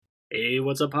Hey,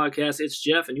 what's up, podcast? It's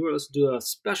Jeff, and you are listening to a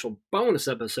special bonus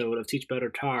episode of Teach Better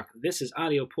Talk. This is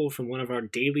audio pulled from one of our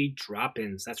daily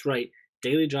drop-ins. That's right,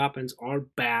 daily drop-ins are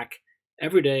back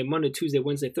every day, Monday, Tuesday,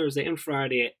 Wednesday, Thursday, and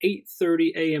Friday at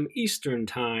 8:30 a.m. Eastern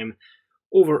Time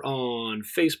over on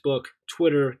Facebook,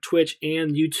 Twitter, Twitch,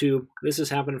 and YouTube. This is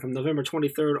happening from November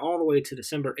 23rd all the way to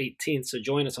December 18th, so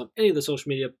join us on any of the social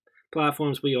media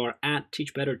platforms. We are at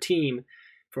Teach Better Team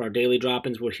for our daily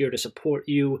drop-ins. We're here to support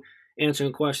you,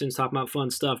 answering questions, talking about fun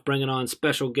stuff, bringing on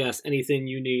special guests, anything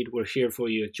you need, we're here for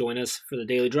you. Join us for the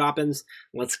daily drop-ins.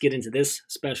 Let's get into this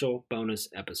special bonus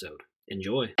episode.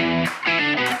 Enjoy.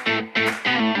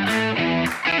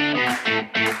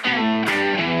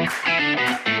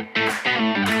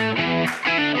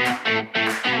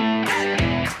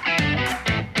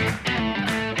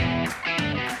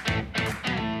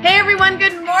 Hey everyone,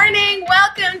 good morning.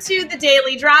 Welcome to the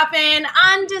Daily Drop-In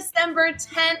on December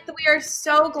 10th. We are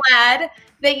so glad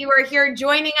that you are here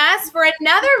joining us for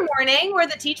another morning where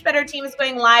the Teach Better team is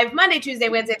going live Monday, Tuesday,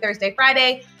 Wednesday, Thursday,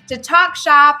 Friday to talk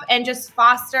shop and just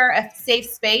foster a safe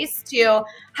space to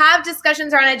have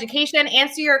discussions around education,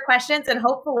 answer your questions, and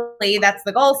hopefully that's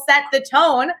the goal, set the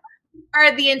tone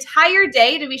for the entire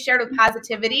day to be shared with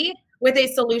positivity with a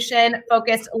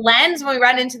solution-focused lens when we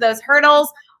run into those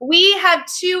hurdles. We have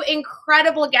two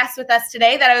incredible guests with us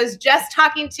today that I was just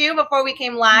talking to before we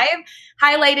came live,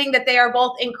 highlighting that they are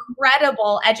both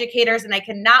incredible educators, and I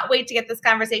cannot wait to get this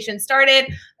conversation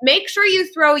started. Make sure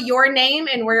you throw your name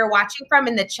and where you're watching from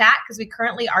in the chat, because we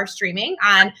currently are streaming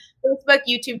on Facebook,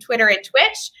 YouTube, Twitter, and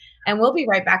Twitch, and we'll be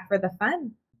right back for the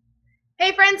fun.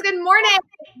 Hey friends, good morning.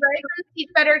 It's Brad from Teach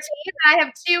Better Team. I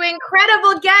have two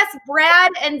incredible guests,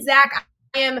 Brad and Zach.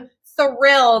 I am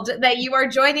thrilled that you are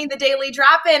joining the Daily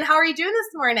Drop-In. How are you doing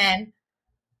this morning?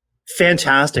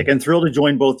 Fantastic, and thrilled to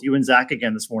join both you and Zach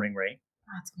again this morning, Ray.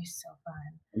 Oh, it's going to be so fun.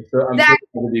 I'm so glad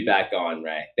to be back on,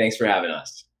 Ray. Thanks for having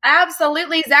us.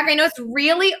 Absolutely, Zach. I know it's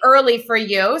really early for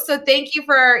you, so thank you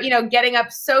for getting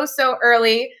up so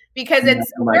early, because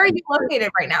it's where are you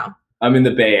located right now? I'm in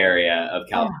the Bay Area of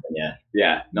California.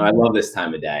 Yeah. No, I love this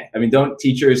time of day. I mean, don't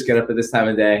teachers get up at this time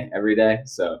of day every day?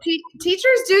 So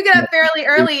teachers do get up fairly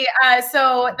early.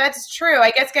 So that's true.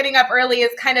 I guess getting up early is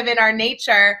kind of in our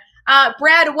nature.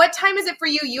 Brad, what time is it for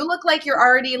you? You look like you're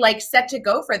already set to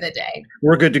go for the day.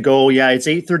 We're good to go. Yeah, it's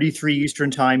 8:33 Eastern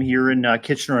Time here in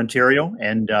Kitchener, Ontario,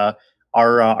 and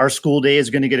our school day is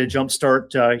going to get a jump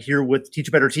start here with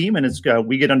Teach Better Team, and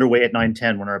we get underway at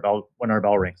 9:10 when our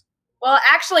bell rings. Well,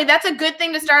 actually, that's a good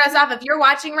thing to start us off. If you're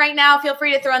watching right now, feel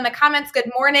free to throw in the comments,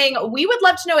 good morning. We would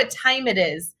love to know what time it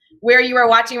is where you are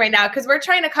watching right now, because we're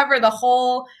trying to cover the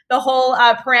whole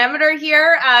parameter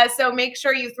here. So make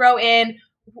sure you throw in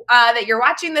that you're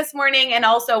watching this morning, and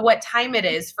also what time it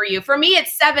is for you. For me,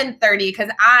 it's 7:30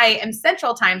 because I am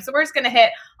Central Time. So we're just going to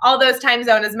hit all those time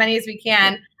zones, as many as we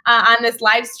can, on this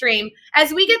live stream.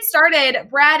 As we get started,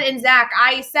 Brad and Zach,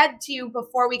 I said to you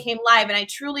before we came live, and I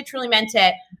truly, truly meant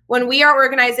it, when we are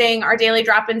organizing our daily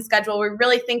drop-in schedule, we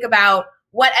really think about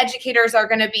what educators are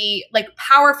going to be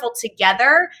powerful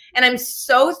together. And I'm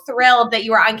so thrilled that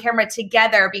you are on camera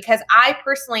together, because I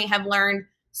personally have learned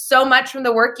so much from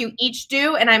the work you each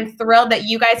do, and I'm thrilled that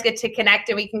you guys get to connect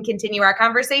and we can continue our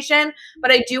conversation.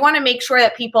 But I do want to make sure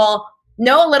that people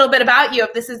know a little bit about you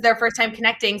if this is their first time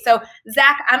connecting. So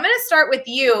Zach, I'm going to start with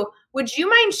you. Would you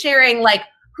mind sharing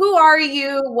who are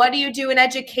you? What do you do in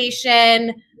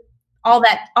education? All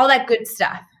that good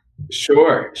stuff.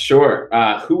 Sure.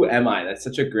 Who am I? That's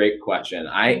such a great question.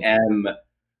 I am,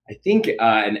 I think,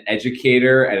 an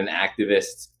educator and an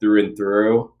activist through and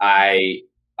through. I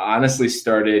honestly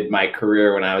started my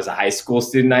career when I was a high school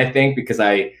student, I think, because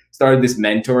I started this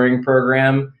mentoring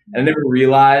program, and I never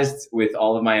realized with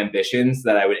all of my ambitions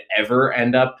that I would ever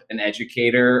end up an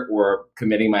educator or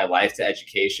committing my life to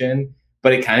education.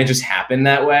 But it kind of just happened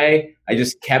that way. I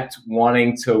just kept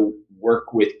wanting to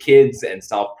work with kids and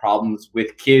solve problems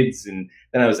with kids. And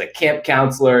then I was a camp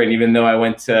counselor. And even though I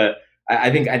went to, I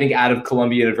think out of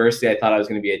Columbia University, I thought I was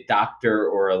going to be a doctor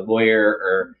or a lawyer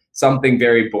or something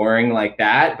very boring like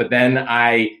that. But then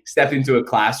I stepped into a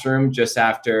classroom just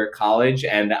after college,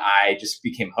 and I just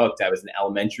became hooked. I was an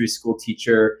elementary school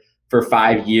teacher for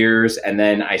 5 years. And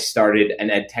then I started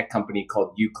an ed tech company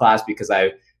called UClass because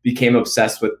I became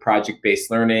obsessed with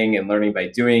project-based learning and learning by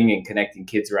doing and connecting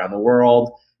kids around the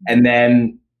world. And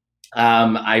then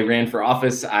I ran for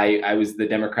office. I was the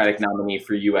Democratic nominee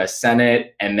for U.S.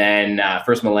 Senate, and then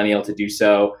first millennial to do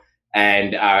so,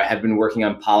 and have been working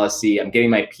on policy. I'm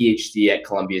getting my PhD at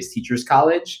Columbia's Teachers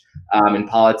College in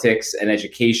politics and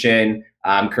education.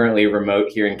 I'm currently remote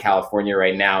here in California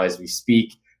right now as we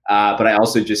speak. But I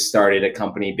also just started a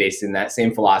company based in that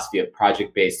same philosophy of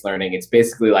project-based learning. It's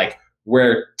basically like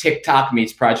where TikTok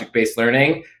meets project-based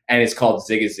learning, and it's called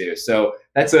Zigazoo. So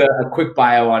that's a quick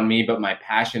bio on me, but my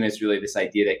passion is really this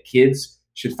idea that kids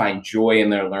should find joy in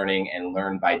their learning and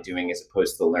learn by doing as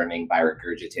opposed to learning by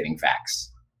regurgitating facts.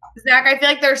 Zach, I feel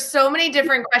like there's so many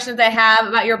different questions I have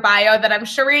about your bio that I'm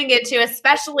sure we can get to,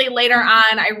 especially later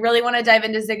on. I really want to dive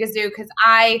into Zigazoo because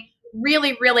I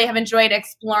really, really have enjoyed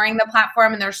exploring the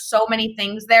platform, and there's so many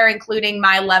things there, including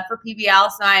my love for PBL.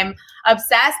 So I'm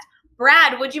obsessed.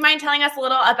 Brad, would you mind telling us a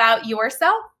little about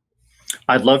yourself?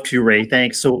 I'd love to, Ray.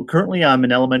 Thanks. So currently I'm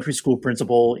an elementary school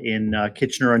principal in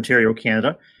Kitchener, Ontario,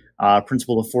 Canada,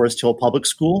 principal of Forest Hill Public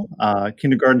School,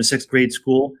 kindergarten to sixth grade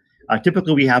school.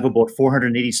 Typically, we have about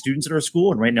 480 students at our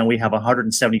school, and right now we have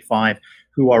 175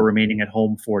 who are remaining at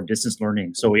home for distance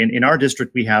learning. So in our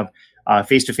district, we have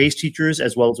face-to-face teachers,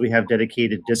 as well as we have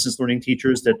dedicated distance learning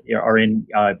teachers that are in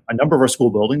a number of our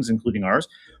school buildings, including ours.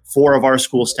 4 of our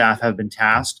school staff have been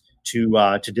tasked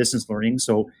to distance learning.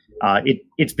 So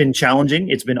it's been challenging.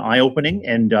 It's been eye-opening.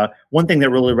 And one thing that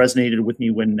really resonated with me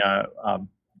when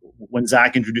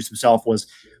Zach introduced himself was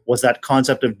that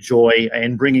concept of joy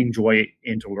and bringing joy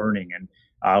into learning. And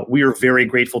we are very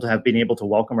grateful to have been able to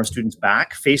welcome our students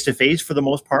back face-to-face for the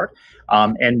most part.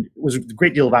 And it was a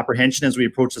great deal of apprehension as we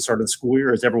approached the start of the school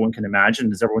year, as everyone can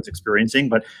imagine, as everyone's experiencing.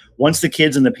 But once the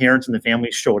kids and the parents and the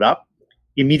families showed up,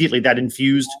 immediately that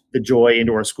infused the joy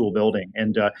into our school building.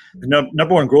 And the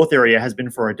number one growth area has been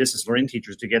for our distance learning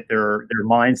teachers to get their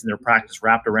minds and their practice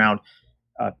wrapped around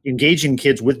engaging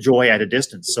kids with joy at a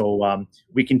distance. So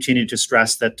we continue to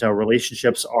stress that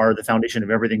relationships are the foundation of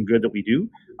everything good that we do.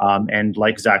 And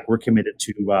like Zach, we're committed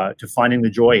to finding the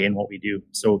joy in what we do.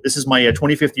 So this is my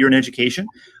 25th year in education.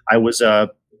 I was a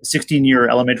 16-year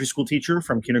elementary school teacher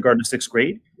from kindergarten to sixth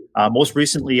grade. Most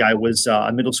recently, I was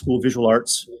a middle school visual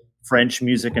arts, French,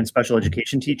 music, and special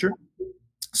education teacher.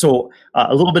 So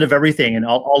a little bit of everything, and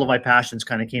all of my passions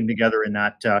kind of came together in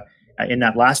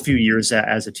that last few years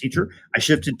as a teacher. I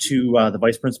shifted to the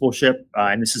vice principalship,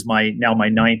 and this is my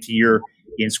 9th year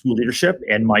in school leadership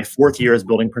and my 4th year as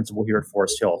building principal here at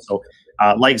Forest Hill. So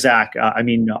like Zach,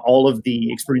 all of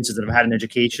the experiences that I've had in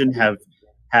education have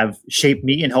shaped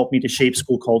me and helped me to shape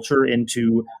school culture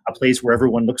into a place where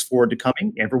everyone looks forward to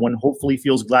coming. Everyone hopefully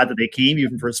feels glad that they came,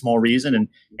 even for a small reason.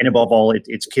 And above all,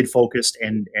 it's kid-focused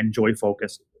and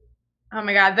joy-focused. Oh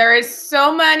my God, there is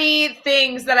so many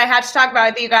things that I had to talk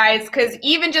about with you guys, because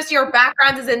even just your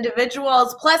backgrounds as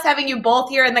individuals, plus having you both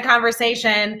here in the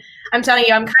conversation, I'm telling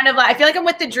you, I feel like I'm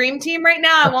with the dream team right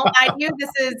now. I won't lie to you.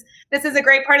 This is a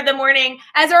great part of the morning.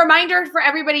 As a reminder for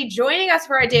everybody joining us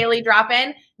for a daily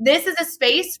drop-in, this is a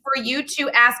space for you to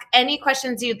ask any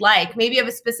questions you'd like. Maybe you have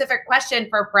a specific question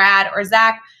for Brad or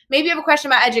Zach. Maybe you have a question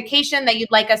about education that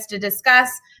you'd like us to discuss.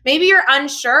 Maybe you're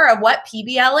unsure of what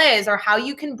PBL is or how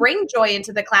you can bring joy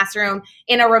into the classroom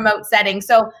in a remote setting.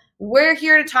 So we're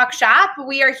here to talk shop.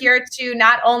 We are here to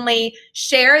not only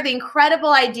share the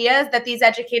incredible ideas that these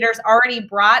educators already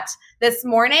brought this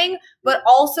morning, but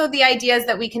also the ideas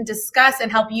that we can discuss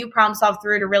and help you problem solve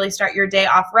through to really start your day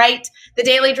off right. The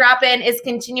Daily Drop-In is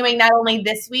continuing not only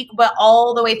this week, but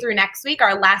all the way through next week.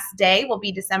 Our last day will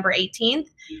be December 18th.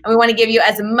 And we want to give you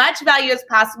as much value as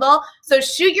possible. So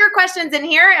shoot your questions in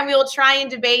here and we will try and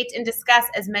debate and discuss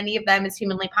as many of them as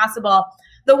humanly possible.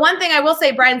 The one thing I will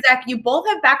say, Brian, Zach, you both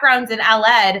have backgrounds in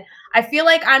ELED. I feel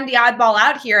like I'm the oddball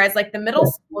out here as like the middle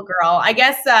school girl. I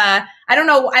guess I don't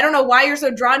know why you're so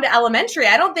drawn to elementary.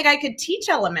 I don't think I could teach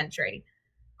elementary.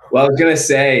 Well, I was gonna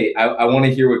say I want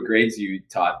to hear what grades you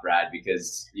taught, Brad,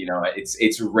 because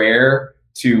it's rare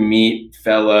to meet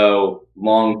fellow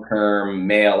long-term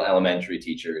male elementary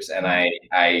teachers, and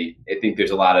I think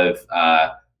there's a lot of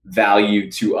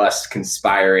value to us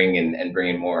conspiring and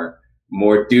bringing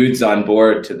more dudes on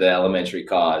board to the elementary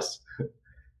cause.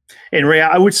 And Ray,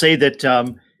 I would say that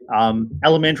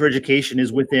elementary education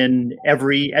is within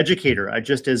every educator.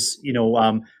 Just as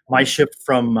my shift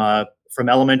from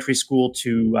elementary school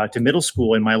to middle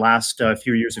school in my last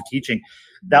few years of teaching,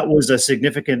 that was a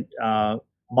significant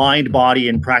mind, body,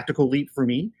 and practical leap for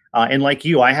me. And like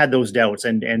you, I had those doubts.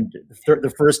 And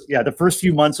the first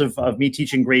few months of me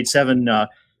teaching grade 7.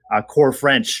 Core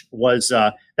French was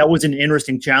that was an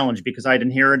interesting challenge because I'd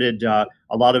inherited a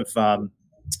lot of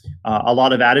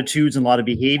attitudes and a lot of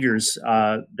behaviors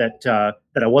that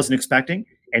I wasn't expecting,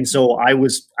 and so I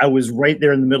was right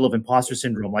there in the middle of imposter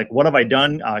syndrome. Like, what have I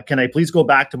done? Can I please go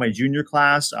back to my junior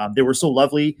class? They were so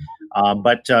lovely,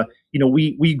 but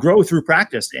we grow through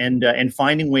practice and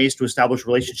finding ways to establish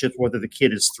relationships, whether the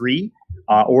kid is 3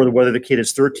 or whether the kid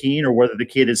is 13 or whether the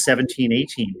kid is 17,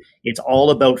 18. It's all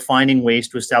about finding ways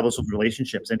to establish those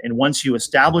relationships. And once you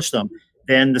establish them,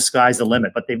 then the sky's the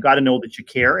limit. But they've got to know that you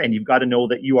care, and you've got to know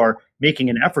that you are making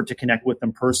an effort to connect with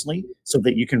them personally so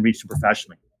that you can reach them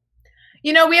professionally.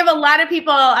 You know, we have a lot of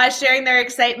people sharing their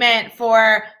excitement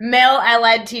for male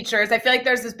ed teachers. I feel like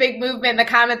there's this big movement in the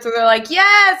comments where they're like,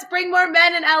 yes, bring more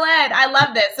men in ed. I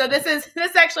love this. So this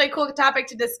is actually a cool topic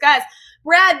to discuss.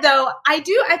 Brad, though, I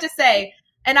do have to say,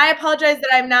 and I apologize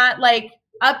that I'm not like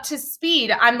up to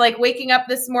speed. I'm like waking up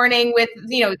this morning with,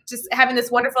 just having this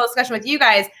wonderful discussion with you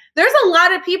guys. There's a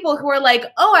lot of people who are like,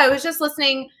 oh, I was just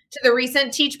listening to the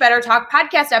recent Teach Better Talk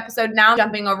podcast episode. Now I'm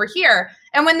jumping over here.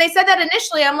 And when they said that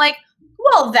initially, I'm like,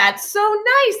 well, that's so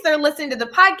nice. They're listening to the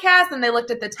podcast and they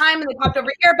looked at the time and they popped over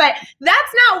here. But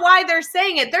that's not why they're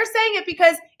saying it. They're saying it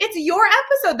because it's your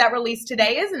episode that released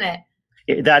today, isn't it?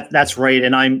 That's right.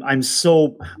 And I'm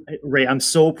so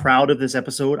proud of this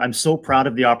episode. I'm so proud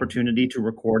of the opportunity to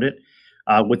record it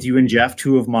with you and Jeff,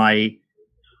 two of my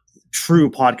true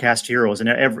podcast heroes. And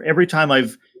every time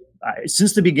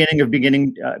since the beginning of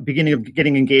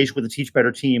getting engaged with the Teach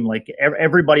Better team, like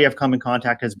everybody I've come in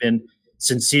contact has been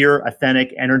sincere,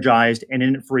 authentic, energized, and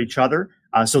in it for each other,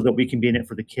 so that we can be in it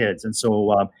for the kids. And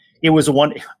so it was a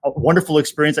wonderful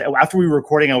experience. After we were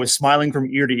recording, I was smiling from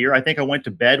ear to ear. I think I went to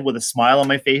bed with a smile on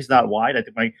my face that wide.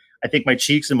 I think my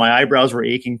cheeks and my eyebrows were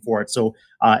aching for it. So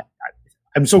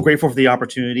I'm so grateful for the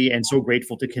opportunity and so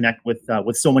grateful to connect with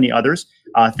so many others,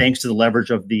 thanks to the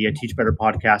leverage of the Teach Better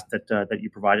podcast that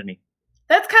you provided me.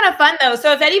 That's kind of fun, though.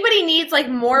 So if anybody needs like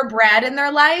more Brad in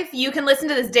their life, you can listen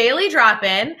to this daily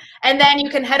drop-in, and then you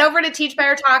can head over to Teach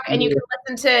Better Talk and you can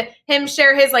listen to him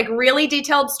share his like really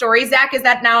detailed story. Zach, is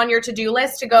that now on your to-do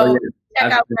list to go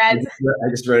check out Brad's? I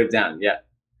just wrote it down. Yeah.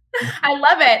 I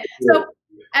love it. So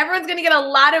everyone's going to get a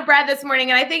lot of Brad this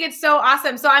morning, and I think it's so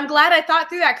awesome. So I'm glad I thought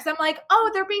through that because I'm like,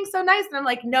 oh, they're being so nice. And I'm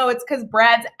like, no, it's because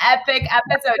Brad's epic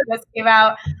episode just came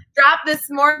out. Dropped this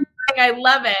morning. I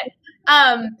love it.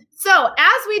 So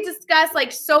as we discuss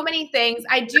like so many things,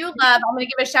 I'm going to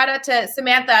give a shout out to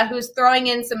Samantha, who's throwing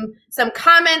in some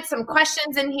comments, some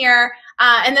questions in here.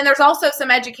 And then there's also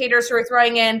some educators who are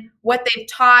throwing in what they've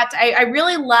taught. I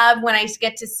really love when I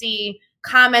get to see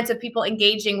comments of people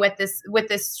engaging with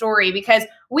this story, because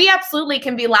we absolutely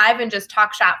can be live and just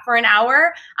talk shop for an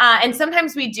hour. And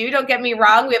sometimes we do, don't get me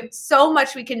wrong. We have so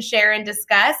much we can share and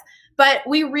discuss. But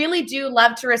we really do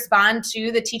love to respond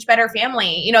to the Teach Better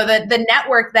family, the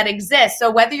network that exists. So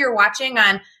whether you're watching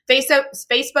on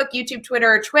Facebook, YouTube,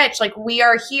 Twitter, or Twitch, like we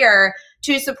are here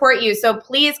to support you. So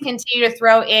please continue to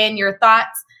throw in your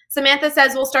thoughts. Samantha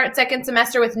says we'll start second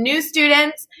semester with new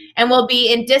students and we'll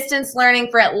be in distance learning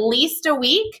for at least a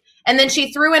week. And then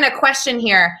she threw in a question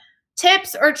here.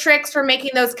 Tips or tricks for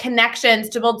making those connections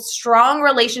to build strong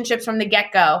relationships from the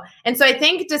get-go. And so I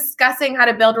think discussing how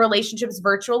to build relationships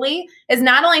virtually is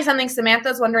not only something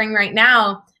Samantha's wondering right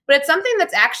now, but it's something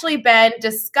that's actually been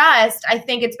discussed. I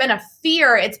think it's been a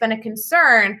fear, it's been a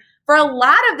concern for a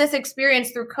lot of this experience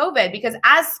through COVID, because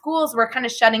as schools were kind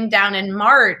of shutting down in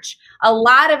March, a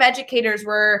lot of educators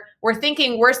were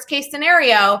thinking worst case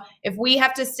scenario, if we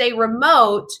have to stay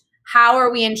remote, how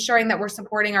are we ensuring that we're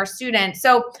supporting our students?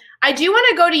 So I do want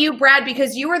to go to you, Brad,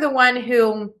 because you were the one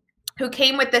who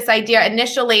came with this idea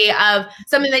initially of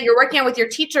something that you're working on with your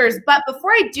teachers. But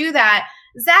before I do that,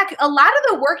 Zach, a lot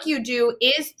of the work you do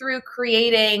is through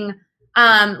creating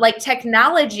like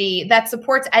technology that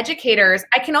supports educators.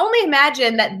 I can only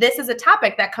imagine that this is a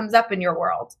topic that comes up in your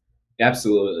world.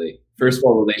 Absolutely. First of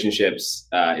all, relationships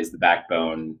is the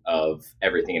backbone of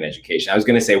everything in education. I was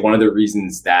going to say one of the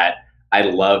reasons that I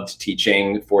loved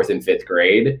teaching 4th and 5th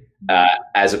grade,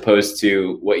 as opposed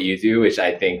to what you do, which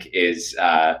I think is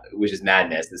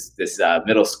madness. This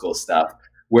middle school stuff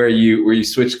where you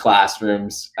switch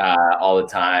classrooms all the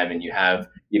time, and you have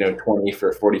 20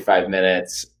 for 45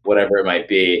 minutes, whatever it might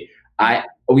be.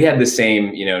 We had the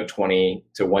same 20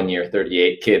 to 1 year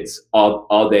 38 kids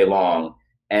all day long,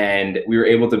 and we were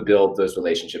able to build those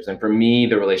relationships. And for me,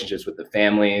 the relationships with the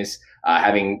families,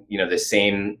 having the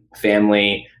same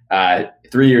family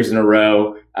 3 years in a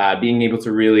row, being able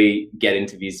to really get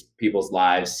into these people's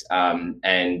lives,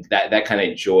 and that kind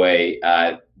of joy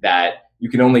that you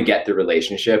can only get through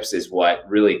relationships is what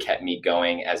really kept me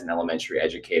going as an elementary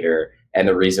educator, and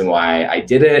the reason why I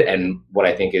did it, and what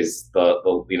I think is the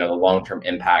long-term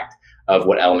impact of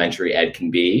what elementary ed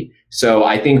can be. So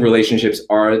I think relationships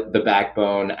are the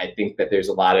backbone. I think that there's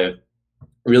a lot of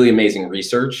really amazing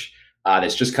research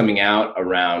that's just coming out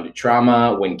around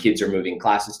trauma, when kids are moving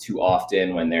classes too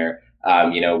often, when they're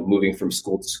moving from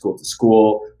school to school to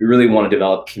school. We really want to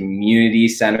develop community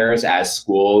centers as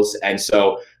schools. And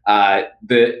so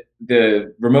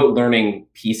the remote learning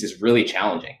piece is really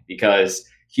challenging because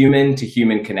human to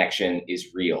human connection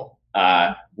is real.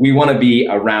 We want to be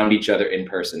around each other in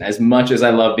person. As much as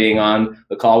I love being on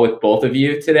the call with both of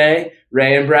you today,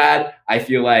 Ray and Brad, I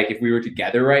feel like if we were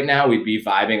together right now, we'd be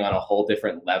vibing on a whole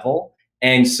different level.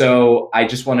 And so I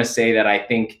just want to say that I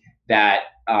think that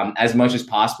as much as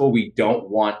possible, we don't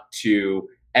want to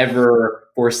ever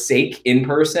forsake in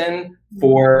person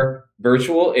for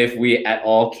virtual if we at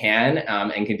all can,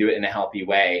 and can do it in a healthy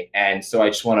way. And so I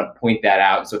just want to point that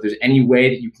out. So if there's any way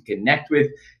that you can connect with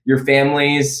your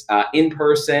families in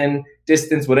person,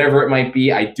 distance, whatever it might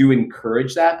be, I do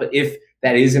encourage that. But if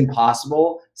that is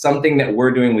impossible, something that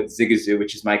we're doing with Zigazoo,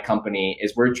 which is my company,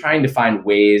 is we're trying to find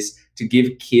ways to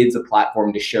give kids a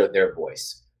platform to share their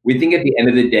voice. We think at the end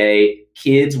of the day,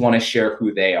 kids want to share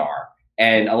who they are.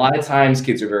 And a lot of times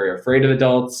kids are very afraid of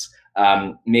adults.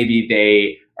 Maybe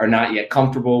they are not yet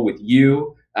comfortable with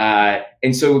you.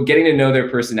 And so getting to know their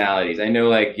personalities. I know,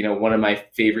 like, one of my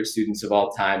favorite students of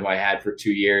all time who I had for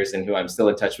 2 years and who I'm still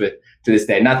in touch with to this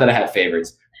day. Not that I have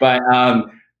favorites,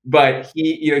 but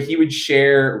he would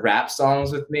share rap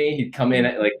songs with me. He'd come in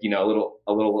at a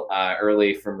little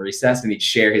early from recess, and he'd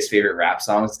share his favorite rap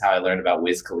songs. That's how I learned about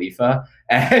Wiz Khalifa.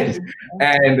 And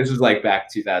this was like back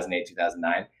 2008,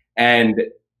 2009.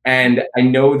 And I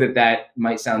know that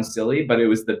might sound silly, but it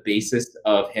was the basis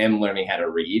of him learning how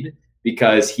to read,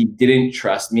 because he didn't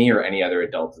trust me or any other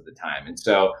adults at the time. And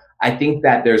so I think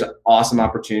that there's awesome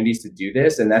opportunities to do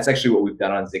this. And that's actually what we've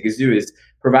done on Zigazoo, is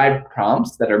provide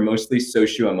prompts that are mostly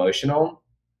socio-emotional,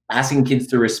 asking kids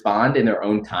to respond in their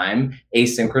own time,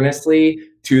 asynchronously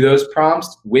to those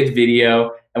prompts with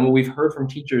video. And what we've heard from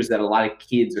teachers, that a lot of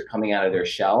kids are coming out of their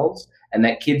shells, and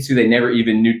that kids who they never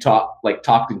even knew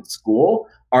talked in school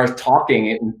are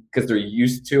talking because they're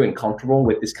used to and comfortable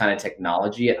with this kind of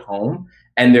technology at home.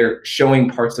 And they're showing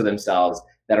parts of themselves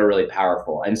that are really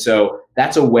powerful. And so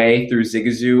that's a way through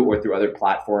Zigazoo or through other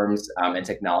platforms and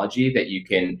technology that you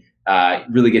can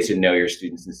really get to know your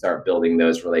students and start building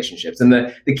those relationships. And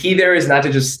the key there is not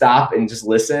to just stop and just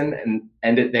listen and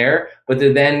end it there, but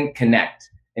to then connect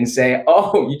and say,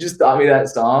 oh, you just taught me that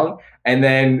song. And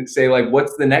then say, like,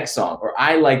 what's the next song? Or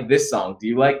I like this song. Do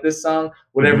you like this song?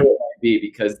 Whatever it might be,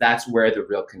 because that's where the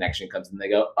real connection comes. And they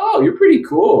go, oh, you're pretty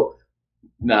cool.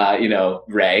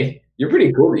 Ray, you're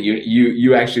pretty cool.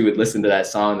 You actually would listen to that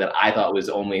song that I thought was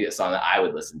only a song that I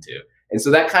would listen to. And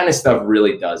so that kind of stuff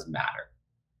really does matter.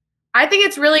 I think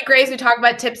it's really great as we talk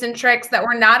about tips and tricks that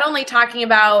we're not only talking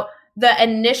about the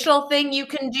initial thing you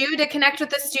can do to connect with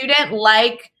the student,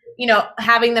 like,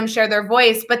 having them share their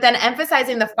voice, but then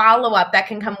emphasizing the follow-up that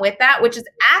can come with that, which is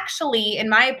actually, in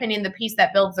my opinion, the piece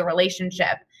that builds the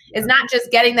relationship, is not just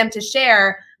getting them to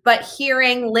share, but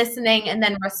hearing, listening, and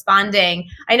then responding.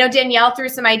 I know Danielle threw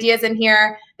some ideas in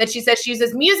here that she says she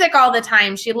uses music all the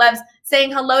time. She loves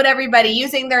saying hello to everybody,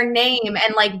 using their name,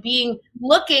 and like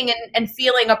looking and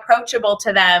feeling approachable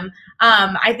to them.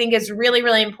 I think is really,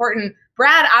 really important.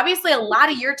 Brad, obviously a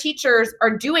lot of your teachers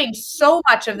are doing so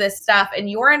much of this stuff in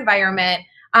your environment.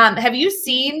 Have you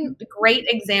seen great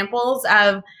examples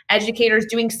of educators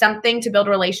doing something to build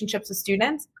relationships with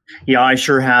students? Yeah, I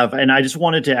sure have. And I just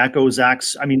wanted to echo Zach,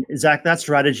 that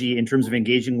strategy in terms of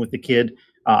engaging with the kid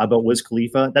about Wiz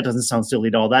Khalifa, that doesn't sound silly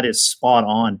at all. That is spot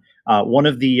on. One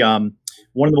of the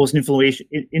most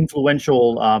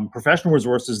influential professional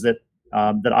resources that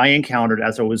I encountered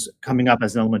as I was coming up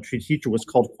as an elementary teacher was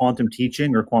called quantum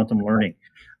teaching or quantum learning.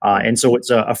 And so it's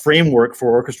a framework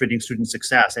for orchestrating student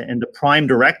success. And the prime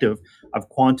directive of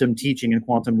quantum teaching and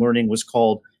quantum learning was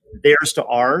called theirs to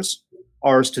ours,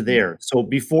 ours to theirs. So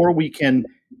before we can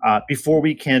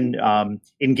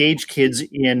engage kids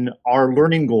in our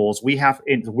learning goals,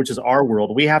 which is our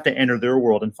world, we have to enter their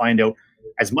world and find out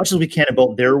as much as we can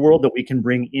about their world that we can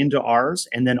bring into ours,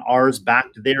 and then ours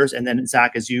back to theirs. And then,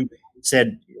 Zach, as you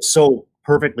said so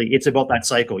perfectly, it's about that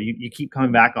cycle. You keep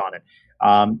coming back on it.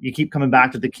 You keep coming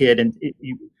back to the kid, and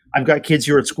I've got kids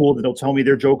here at school that'll tell me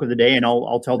their joke of the day, and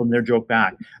I'll tell them their joke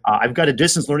back. I've got a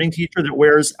distance learning teacher that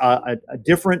wears a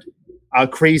different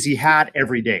crazy hat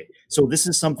every day. So this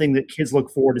is something that kids look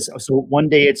forward to. So one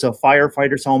day it's a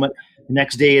firefighter's helmet, the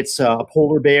next day it's a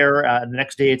polar bear, the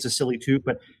next day it's a silly tooth.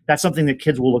 But that's something that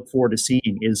kids will look forward to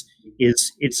seeing.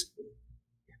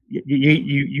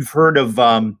 You've heard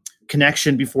of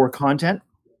connection before content.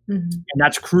 Mm-hmm. And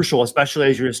that's crucial, especially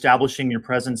as you're establishing your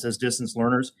presence as distance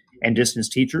learners and distance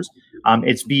teachers.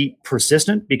 It's be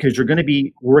persistent, because you're going to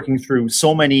be working through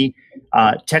so many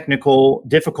technical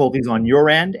difficulties on your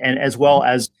end, and as well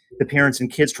as the parents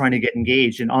and kids trying to get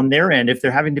engaged. And on their end, if they're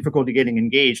having difficulty getting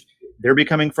engaged, they're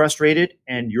becoming frustrated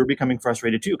and you're becoming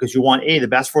frustrated too, because you want A, the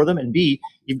best for them, and B,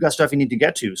 you've got stuff you need to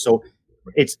get to. So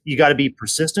you got to be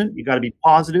persistent, you got to be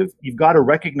positive, you've got to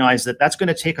recognize that that's going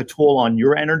to take a toll on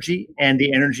your energy and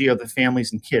the energy of the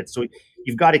families and kids. So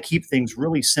you've got to keep things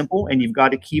really simple, and you've got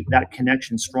to keep that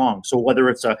connection strong. So whether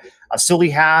it's a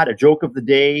silly hat, a joke of the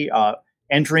day,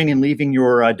 entering and leaving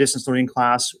your distance learning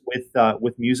class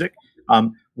with music,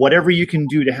 whatever you can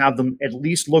do to have them at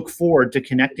least look forward to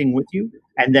connecting with you,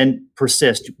 and then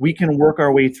persist. We can work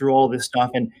our way through all this stuff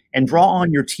and draw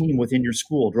on your team within your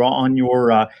school, draw on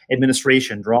your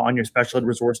administration, draw on your special ed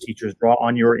resource teachers, draw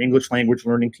on your English language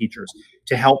learning teachers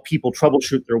to help people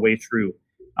troubleshoot their way through.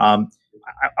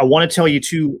 I want to tell you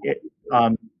too,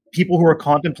 people who are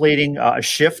contemplating a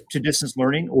shift to distance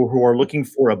learning or who are looking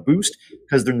for a boost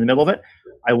because they're in the middle of it,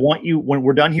 I want you, when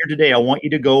we're done here today, I want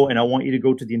you to go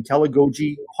to the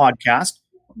IntelliGoji podcast.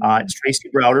 It's Tracy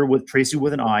Browder with Tracy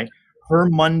with an I. Her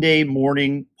Monday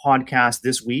morning podcast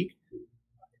this week,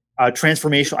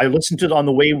 transformational. I listened to it on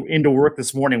the way into work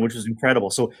this morning, which was incredible.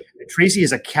 So Tracy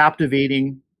is a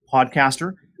captivating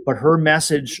podcaster, but her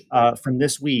message from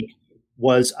this week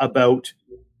was about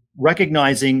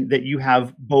recognizing that you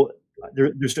have both.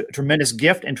 There's a tremendous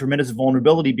gift and tremendous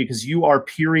vulnerability because you are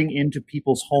peering into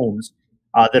people's homes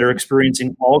that are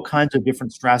experiencing all kinds of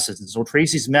different stresses. And so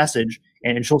Tracy's message,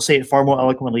 and she'll say it far more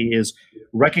eloquently, is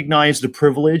recognize the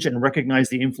privilege and recognize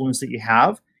the influence that you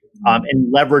have,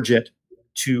 and leverage it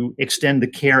to extend the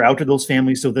care out to those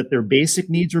families so that their basic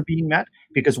needs are being met.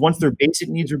 Because once their basic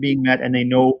needs are being met and they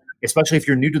know, especially if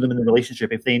you're new to them in the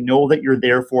relationship, if they know that you're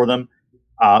there for them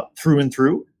through and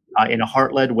through in a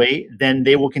heart-led way, then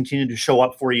they will continue to show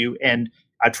up for you. And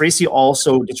Tracy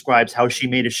also describes how she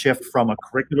made a shift from a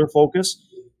curricular focus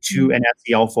to an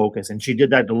SEL focus, and she did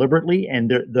that deliberately. And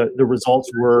the results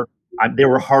were they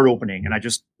were heart opening. And I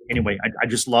just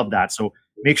love that. So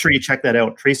make sure you check that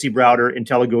out. Tracy Browder,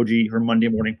 IntelliGoji, her Monday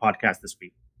morning podcast this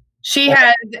week. She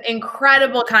has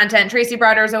incredible content. Tracy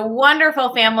Browder is a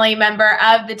wonderful family member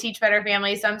of the Teach Better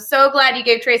family. So I'm so glad you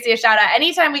gave Tracy a shout out.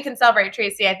 Anytime we can celebrate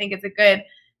Tracy, I think it's a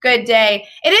good day.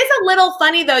 It is a little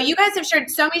funny though. You guys have shared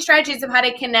so many strategies of how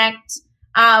to connect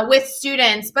with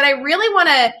students, but I really want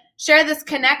to share this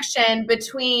connection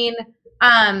between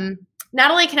not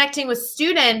only connecting with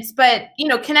students, but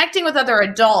connecting with other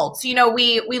adults.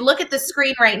 We look at the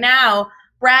screen right now.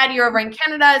 Brad, you're over in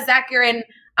Canada. Zach, you're in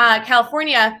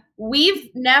California. We've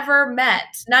never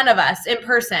met, none of us, in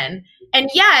person, and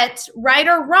yet, right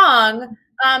or wrong,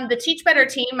 the Teach Better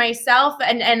team, myself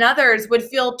and others would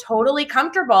feel totally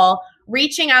comfortable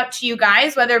reaching out to you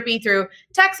guys, whether it be through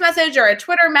text message or a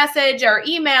Twitter message or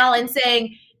email, and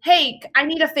saying, hey, I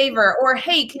need a favor, or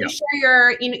hey, can you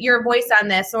share your voice on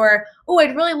this, or oh,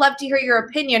 I'd really love to hear your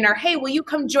opinion, or hey, will you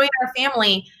come join our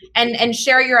family and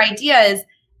share your ideas?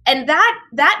 And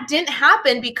that didn't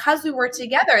happen because we were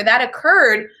together. That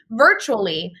occurred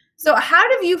virtually. So how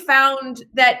have you found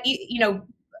that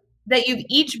that you've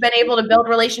each been able to build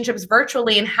relationships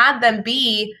virtually and had them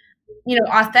be,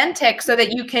 authentic so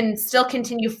that you can still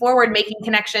continue forward making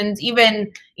connections,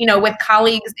 even, with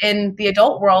colleagues in the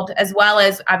adult world, as well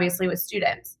as obviously with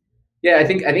students? Yeah, I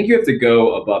think you have to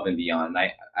go above and beyond.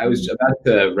 I was about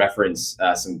to reference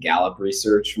some Gallup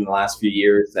research from the last few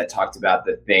years that talked about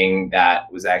the thing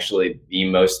that was actually the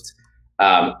most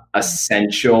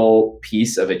essential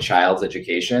piece of a child's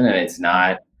education, and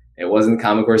it wasn't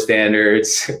Common Core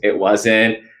standards. It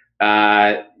wasn't,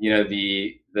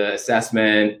 the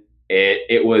assessment.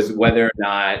 It was whether or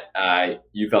not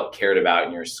you felt cared about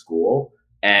in your school,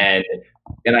 and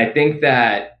I think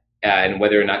that, and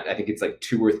whether or not, I think it's like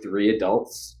 2 or 3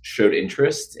 adults showed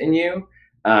interest in you,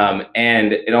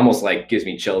 and it almost like gives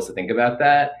me chills to think about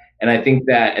that. And I think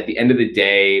that at the end of the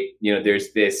day,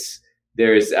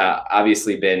 there's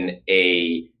obviously been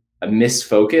a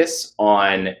misfocus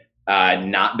on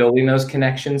not building those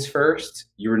connections first.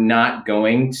 You're not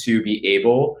going to be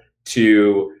able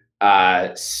to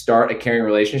start a caring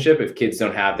relationship if kids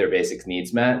don't have their basic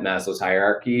needs met. Maslow's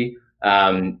hierarchy.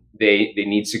 They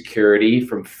need security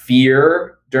from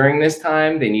fear during this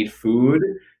time. They need food.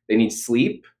 They need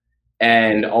sleep.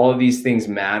 And all of these things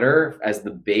matter as the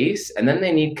base. And then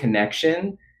they need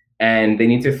connection, and they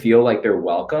need to feel like they're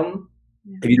welcome.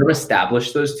 If you don't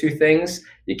establish those 2 things,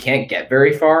 you can't get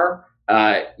very far.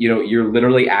 You're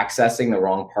literally accessing the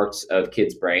wrong parts of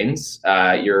kids' brains.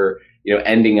 You're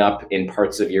ending up in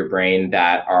parts of your brain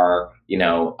that are,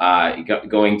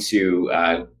 going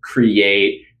to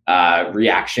create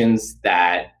reactions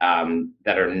that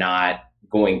are not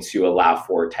going to allow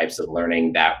for types of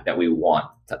learning that we want,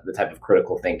 the type of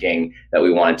critical thinking that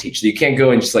we want to teach. So you can't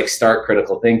go and just like start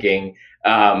critical thinking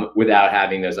without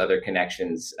having those other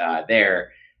connections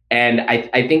there. And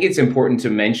I think it's important to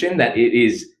mention that it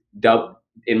is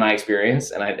in my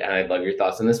experience, and I'd love your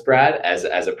thoughts on this, Brad,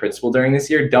 as a principal during this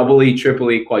year, doubly,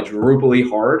 triply, quadruply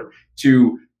hard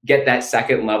to get that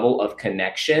second level of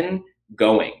connection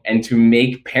going and to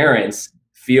make parents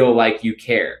feel like you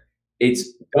care.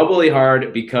 It's doubly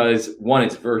hard because one,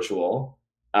 it's virtual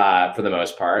for the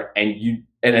most part, and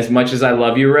as much as I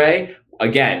love you, Ray,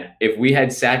 again, if we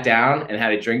had sat down and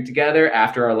had a drink together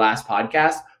after our last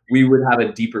podcast, we would have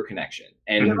a deeper connection.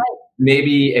 And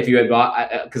maybe if you had bought,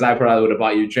 because I probably would have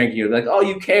bought you a drink, you'd be like, oh,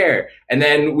 you care. And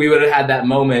then we would have had that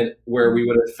moment where we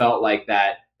would have felt like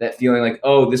that feeling like,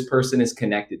 oh, this person is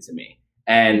connected to me.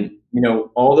 And,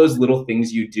 all those little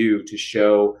things you do to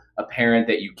show a parent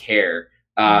that you care,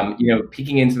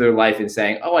 peeking into their life and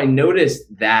saying, oh, I noticed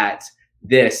that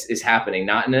this is happening,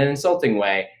 not in an insulting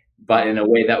way, but in a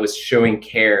way that was showing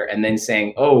care, and then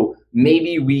saying, oh,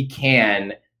 maybe we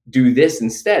can do this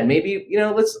instead. Maybe,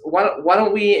 why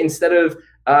don't we, instead of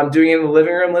doing it in the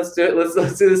living room, let's do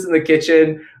this in the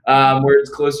kitchen, where it's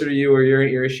closer to you or you're in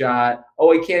earshot.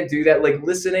 Oh, I can't do that. Like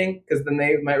listening, because then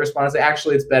they might respond and say,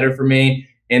 actually, it's better for me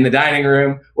in the dining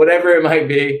room, whatever it might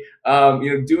be.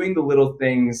 Doing the little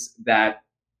things that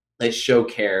show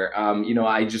care.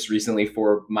 I just recently,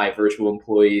 for my virtual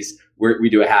employees, we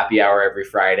do a happy hour every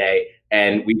Friday,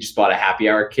 and we just bought a happy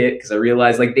hour kit because I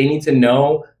realized they need to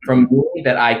know from me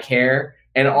that I care.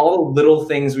 And all the little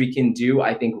things we can do,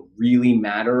 I think, really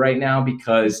matter right now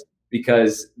because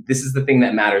this is the thing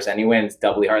that matters anyway, and it's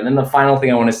doubly hard. And then the final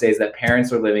thing I want to say is that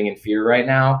parents are living in fear right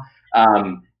now.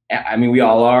 We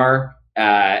all are.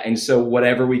 And so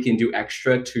whatever we can do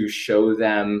extra to show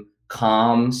them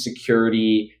calm,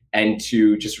 security, and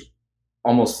to just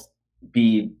almost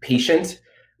be patient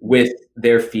with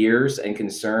their fears and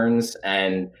concerns,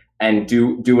 and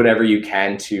do whatever you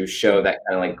can to show that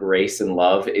kind of grace and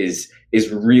love is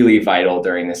really vital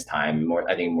during this time, more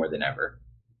than ever.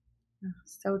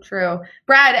 So true.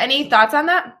 Brad, any thoughts on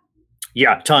that?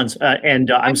 Yeah, tons.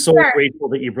 And I'm so grateful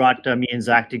that you brought me and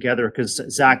Zach together, because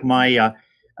Zach,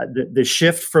 the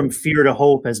shift from fear to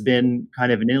hope has been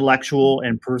kind of an intellectual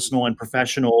and personal and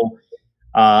professional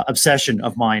obsession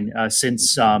of mine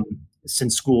since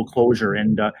school closure.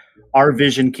 And our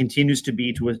vision continues to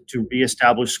be to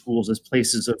reestablish schools as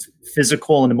places of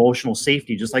physical and emotional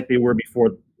safety, just like they were before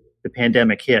the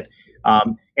pandemic hit.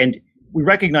 And we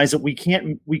recognize that we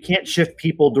can't shift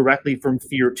people directly from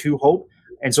fear to hope.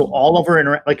 And so all of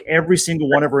our every single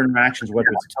one of our interactions, whether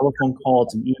it's a telephone call,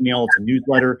 it's an email, it's a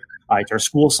newsletter, it's our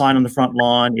school sign on the front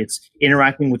lawn, it's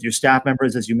interacting with your staff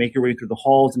members as you make your way through the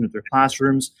halls into their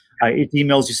classrooms, it's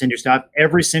emails you send your staff.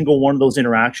 Every single one of those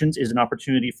interactions is an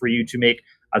opportunity for you to make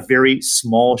a very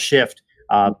small shift.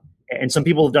 And some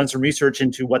people have done some research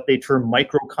into what they term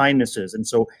micro kindnesses. And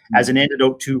so as an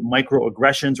antidote to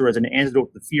microaggressions, or as an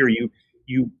antidote to fear,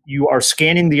 you are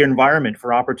scanning the environment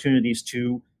for opportunities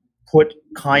to put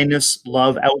kindness,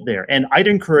 love out there. And I'd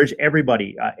encourage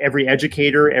everybody, every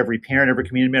educator, every parent, every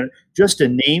community member, just to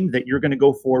name that you're going to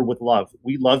go forward with love.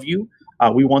 We love you.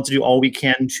 We want to do all we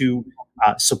can to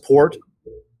support,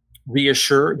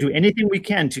 reassure, do anything we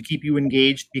can to keep you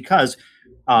engaged, because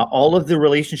all of the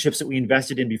relationships that we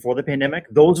invested in before the pandemic,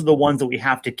 those are the ones that we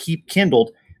have to keep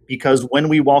kindled, because when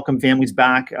we welcome families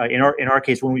back, in our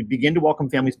case, when we begin to welcome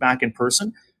families back in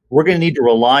person, we're going to need to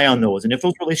rely on those. And if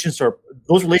those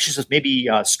relationships may be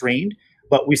strained,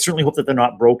 but we certainly hope that they're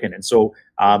not broken. And so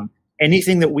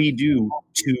anything that we do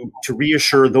to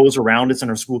reassure those around us in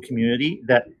our school community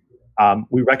that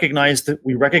we recognize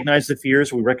the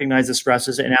fears, we recognize the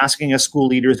stresses, and asking as school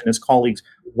leaders and as colleagues,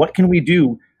 what can we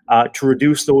do to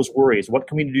reduce those worries? What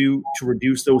can we do to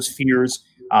reduce those fears?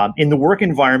 In the work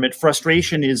environment,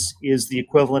 frustration is the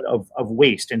equivalent of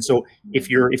waste. And so if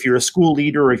you're a school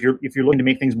leader, or if you're looking to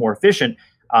make things more efficient,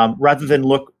 rather than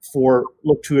look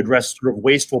to address sort of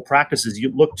wasteful practices,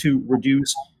 you look to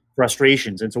reduce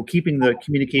frustrations. And so keeping the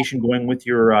communication going with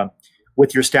your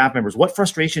staff members. What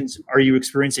frustrations are you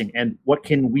experiencing, and what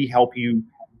can we help you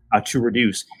to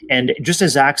reduce? And just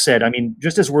as Zach said,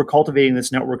 just as we're cultivating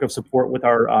this network of support with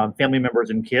our family members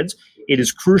and kids, it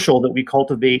is crucial that we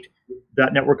cultivate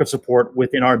that network of support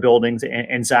within our buildings.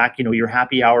 And Zach, your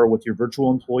happy hour with your virtual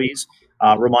employees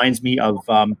reminds me of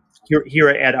here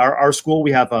at our school.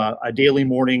 We have a daily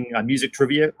morning music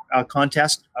trivia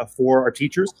contest for our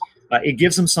teachers. It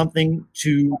gives them something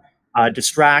to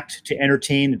distract, to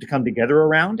entertain, and to come together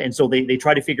around. And so they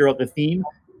try to figure out the theme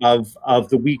of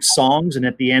the week's songs, and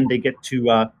at the end they get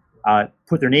to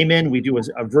put their name in. We do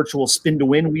a virtual spin to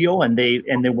win wheel, and they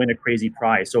win a crazy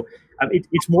prize. So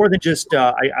it's more than just.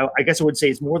 I guess I would say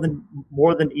it's more than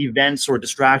events or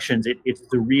distractions. It's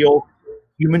the real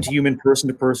human to human, person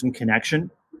to person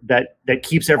connection that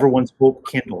keeps everyone's hope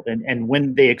kindled. And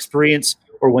when they experience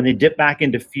or when they dip back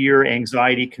into fear,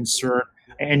 anxiety, concern,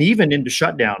 and even into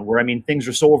shutdown, where things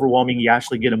are so overwhelming, you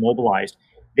actually get immobilized.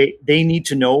 They need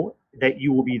to know that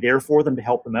you will be there for them to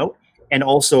help them out, and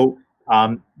also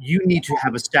you need to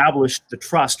have established the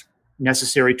trust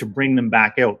necessary to bring them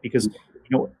back out. Because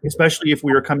especially if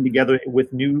we are coming together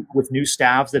with new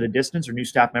staffs at a distance or new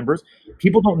staff members,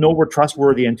 people don't know we're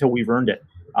trustworthy until we've earned it.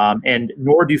 And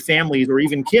nor do families or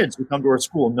even kids who come to our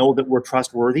school know that we're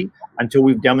trustworthy until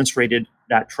we've demonstrated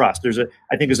that trust.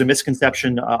 I think there's a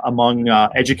misconception among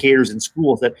educators in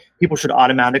schools that people should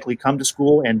automatically come to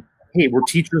school and, hey, we're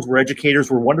teachers, we're educators,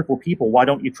 we're wonderful people. Why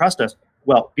don't you trust us?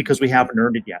 Well, because we haven't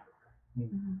earned it yet.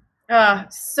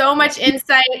 So much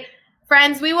insight.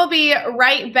 Friends, we will be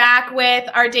right back with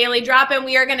our daily drop-in.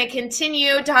 We are going to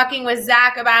continue talking with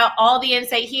Zach about all the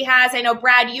insight he has. I know,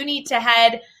 Brad, you need to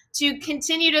head to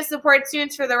continue to support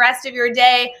students for the rest of your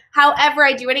day. However,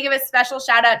 I do want to give a special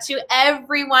shout out to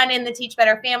everyone in the Teach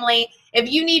Better family. If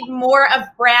you need more of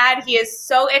Brad, he is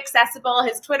so accessible.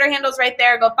 His Twitter handle's right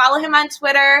there. Go follow him on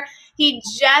Twitter. He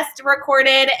just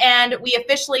recorded and we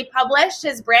officially published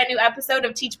his brand new episode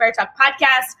of Teach Better Talk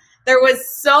podcast. There was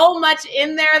so much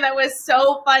in there that was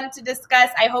so fun to discuss.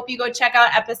 I hope you go check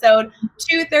out episode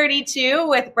 232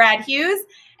 with Brad Hughes.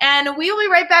 And we will be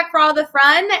right back for all the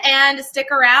fun, and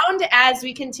stick around as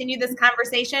we continue this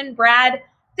conversation. Brad,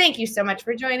 thank you so much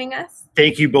for joining us.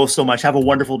 Thank you both so much. Have a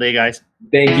wonderful day, guys.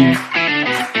 Thank you.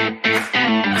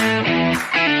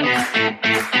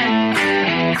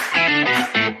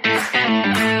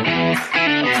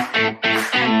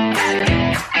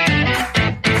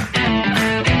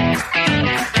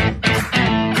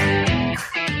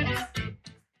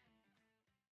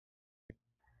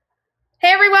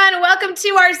 Hey everyone, welcome to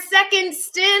our second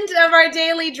stint of our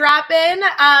daily drop-in.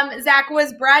 Zach,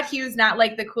 was Brad Hughes not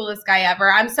like the coolest guy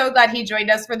ever? I'm so glad he joined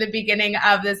us for the beginning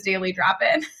of this daily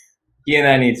drop-in. He and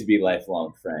I need to be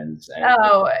lifelong friends.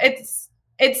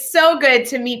 It's so good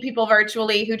to meet people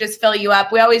virtually who just fill you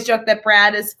up. We always joke that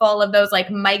Brad is full of those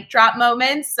like mic drop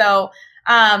moments. So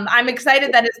I'm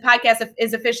excited that his podcast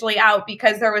is officially out,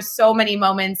 because there was so many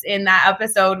moments in that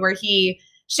episode where he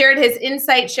shared his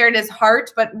insight, shared his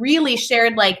heart, but really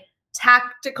shared like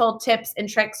tactical tips and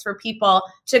tricks for people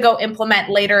to go implement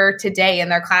later today in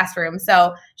their classroom.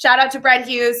 So shout out to Brad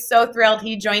Hughes. So thrilled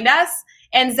he joined us.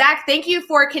 And Zach, thank you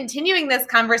for continuing this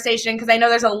conversation, because I know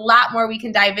there's a lot more we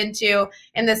can dive into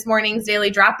in this morning's daily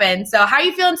drop-in. So how are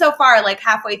you feeling so far? Like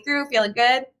halfway through, feeling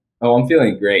good? Oh, I'm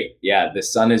feeling great. Yeah, the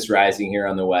sun is rising here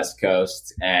on the West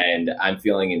Coast, and I'm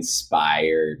feeling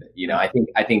inspired. I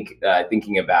think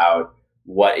thinking about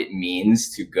what it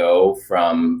means to go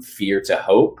from fear to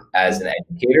hope as an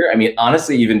educator. I mean,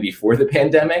 honestly, even before the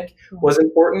pandemic was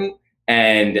important.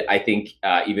 And I think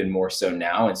even more so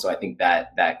now. And so I think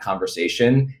that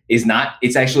conversation is not,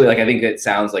 it's actually like, I think it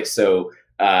sounds like so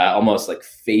almost like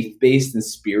faith-based and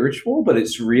spiritual, but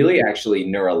it's really actually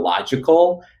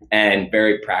neurological and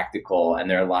very practical. And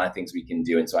there are a lot of things we can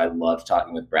do. And so I love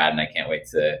talking with Brad, and I can't wait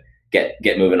to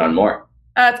get moving on more.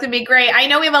 It's going to be great. I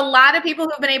know we have a lot of people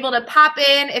who've been able to pop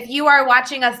in. If you are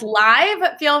watching us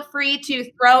live, feel free to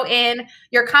throw in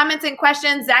your comments and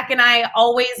questions. Zach and I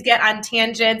always get on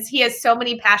tangents. He has so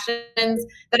many passions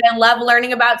that I love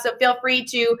learning about. So feel free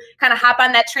to kind of hop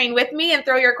on that train with me and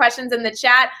throw your questions in the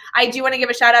chat. I do want to give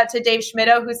a shout out to Dave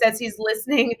Schmitto, who says he's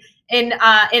listening in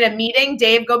a meeting.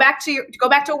 Dave, go back to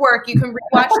work. You can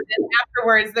rewatch this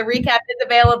afterwards. The recap is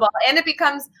available, and it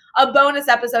becomes a bonus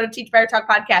episode of Teach Better Talk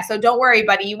podcast. So don't worry,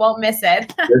 buddy, you won't miss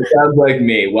it. It sounds like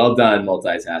me. Well done,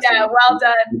 multitasking. Yeah, well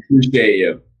done. Appreciate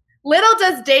you. Little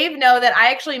does Dave know that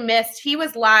I actually missed. He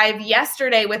was live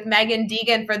yesterday with Megan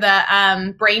Deegan for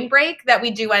the brain break that we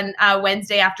do on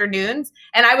Wednesday afternoons.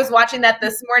 And I was watching that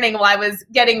this morning while I was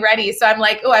getting ready. So I'm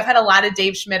like, oh, I've had a lot of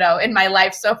Dave Schmitto in my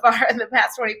life so far in the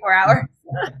past 24 hours.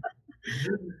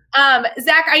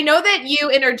 Zach, I know that you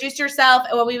introduced yourself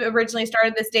when we originally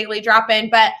started this daily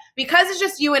drop-in, but because it's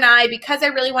just you and I, because I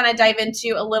really want to dive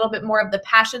into a little bit more of the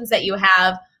passions that you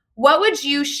have, what would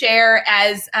you share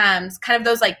as kind of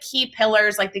those like key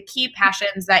pillars, like the key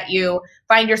passions that you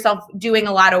find yourself doing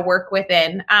a lot of work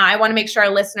within? I want to make sure our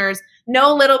listeners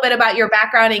know a little bit about your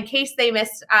background in case they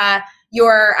missed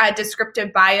your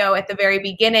descriptive bio at the very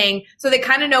beginning, so they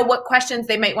kind of know what questions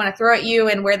they might want to throw at you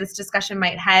and where this discussion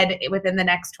might head within the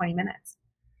next 20 minutes.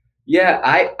 Yeah,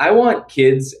 I want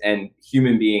kids and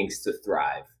human beings to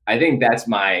thrive. I think that's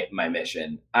my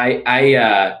mission.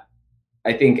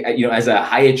 I think, as a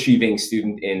high achieving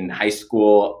student in high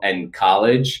school and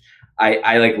college,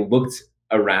 I like looked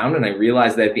around and I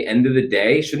realized that at the end of the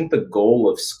day, shouldn't the goal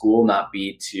of school not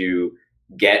be to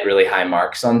get really high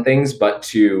marks on things, but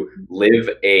to live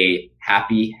a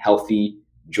happy, healthy,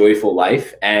 joyful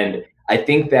life? And I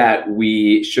think that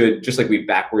we should, just like we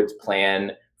backwards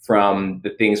plan from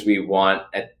the things we want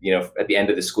at the end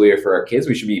of the school year for our kids,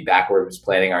 we should be backwards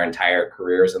planning our entire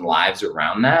careers and lives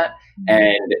around that.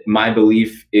 And my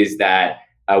belief is that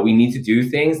we need to do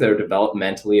things that are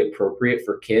developmentally appropriate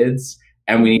for kids,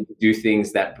 and we need to do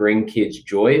things that bring kids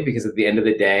joy, because at the end of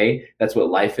the day, that's what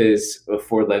life is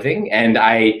for living. And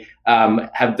I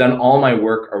have done all my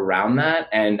work around that,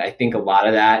 and I think a lot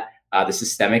of that, the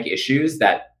systemic issues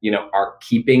that are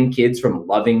keeping kids from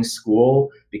loving school,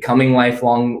 becoming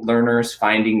lifelong learners,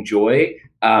 finding joy,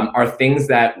 are things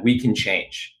that we can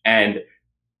change. And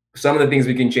some of the things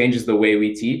we can change is the way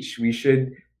we teach. We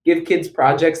should give kids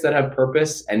projects that have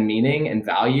purpose and meaning and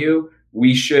value.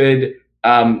 We should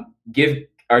give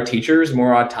our teachers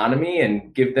more autonomy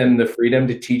and give them the freedom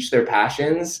to teach their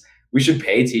passions. We should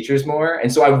pay teachers more.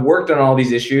 And so I've worked on all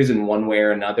these issues in one way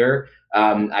or another.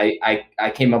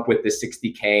 I came up with the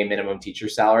 $60K minimum teacher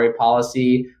salary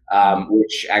policy,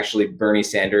 which actually Bernie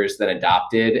Sanders then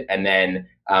adopted, and then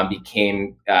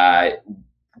became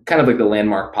kind of like the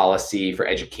landmark policy for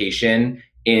education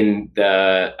in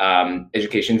the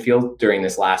education field during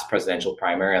this last presidential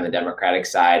primary on the Democratic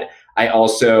side. I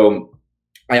also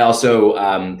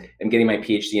am getting my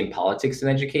PhD in politics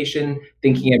and education,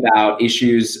 thinking about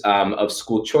issues of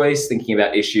school choice, thinking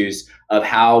about issues of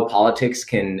how politics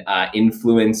can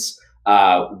influence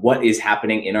what is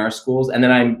happening in our schools. And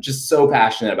then I'm just so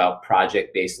passionate about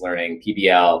project-based learning,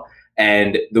 PBL,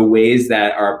 and the ways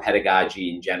that our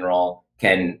pedagogy in general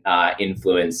can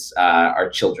influence our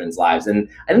children's lives. And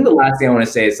I think the last thing I want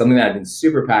to say is something that I've been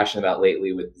super passionate about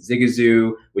lately with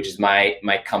Zigazoo, which is my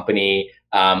company.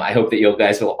 I hope that you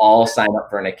guys will all sign up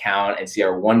for an account and see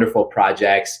our wonderful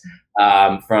projects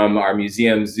from our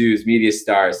museums, zoos, media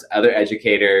stars, other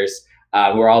educators,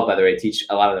 who are all, by the way,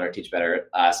 a lot of them are Teach Better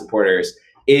supporters,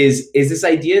 is this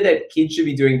idea that kids should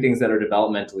be doing things that are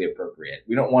developmentally appropriate.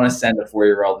 We don't want to send a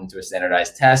 4-year-old into a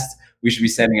standardized test. We should be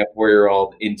sending a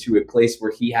 4-year-old into a place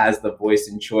where he has the voice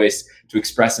and choice to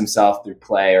express himself through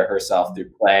play, or herself through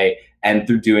play, and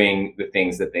through doing the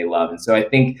things that they love. And so I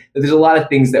think that there's a lot of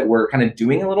things that we're kind of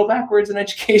doing a little backwards in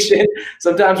education.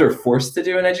 Sometimes we're forced to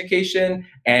do in education,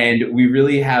 and we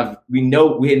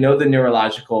know the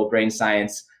neurological brain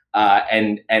science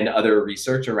and other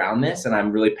research around this. And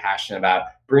I'm really passionate about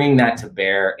bringing that to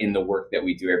bear in the work that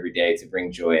we do every day to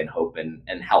bring joy and hope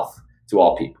and health to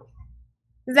all people.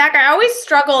 Zach, I always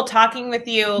struggle talking with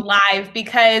you live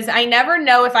because I never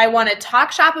know if I want to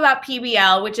talk shop about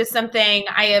PBL, which is something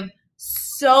I have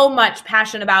so much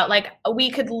passion about. Like,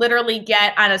 we could literally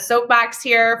get on a soapbox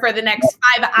here for the next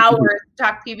 5 hours to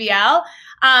talk PBL.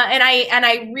 And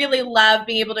I really love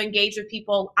being able to engage with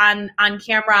people on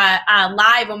camera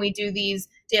live when we do these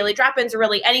daily drop-ins, or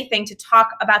really anything to talk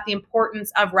about the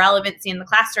importance of relevancy in the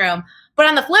classroom. But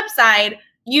on the flip side,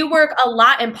 you work a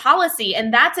lot in policy,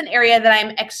 and that's an area that I'm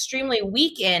extremely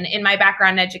weak in my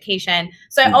background in education.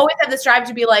 So I always have this drive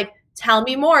to be like, tell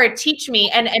me more, teach me,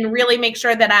 and really make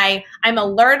sure that I'm a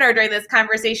learner during this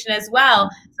conversation as well.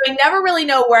 So I never really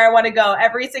know where I want to go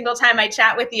every single time I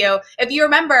chat with you. If you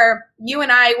remember, you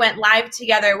and I went live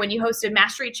together when you hosted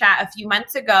Mastery Chat a few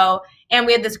months ago, and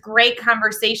we had this great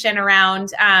conversation around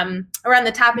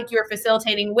the topic you were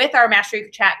facilitating with our Mastery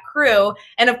Chat crew.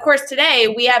 And of course,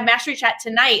 today we have Mastery Chat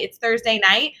tonight. It's Thursday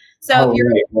night. So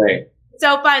right.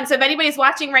 So fun. So if anybody's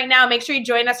watching right now, make sure you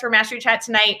join us for Mastery Chat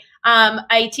tonight.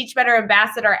 A Teach Better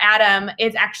ambassador, Adam,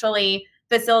 is actually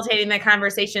facilitating the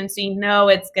conversation, so you know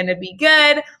it's going to be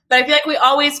good. But I feel like we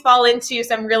always fall into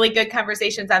some really good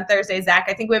conversations on Thursday, Zach.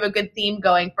 I think we have a good theme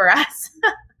going for us.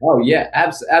 Oh yeah,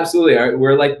 absolutely.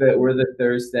 We're the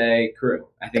Thursday crew.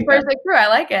 I think Thursday crew. I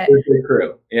like it. Thursday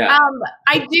crew. Yeah.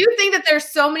 I do think that there's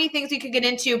so many things we could get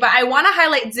into, but I want to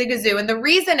highlight Zigazoo, and the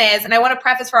reason is, and I want to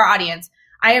preface for our audience,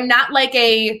 I am not like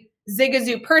a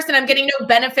Zigazoo person. I'm getting no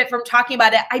benefit from talking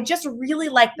about it. I just really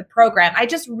like the program. I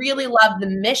just really love the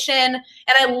mission. And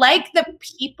I like the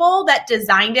people that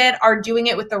designed it are doing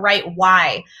it with the right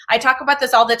why. I talk about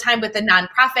this all the time with the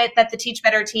nonprofit that the Teach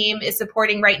Better team is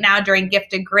supporting right now during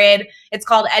Gifted Grid. It's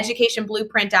called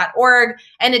educationblueprint.org.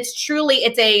 And it's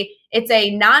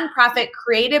a nonprofit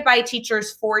created by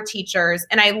teachers for teachers.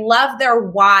 And I love their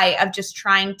why of just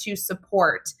trying to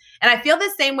support. And I feel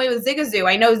the same way with Zigazoo.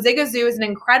 I know Zigazoo is an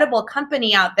incredible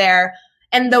company out there.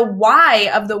 and the why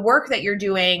of the work that you're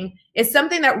doing is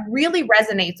something that really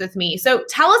resonates with me. So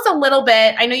tell us a little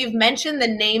bit. I know you've mentioned the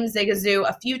name Zigazoo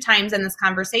a few times in this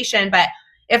conversation, but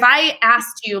if I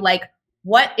asked you, like,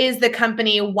 what is the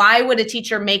company? Why would a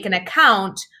teacher make an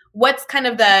account? What's kind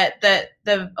of the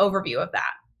overview of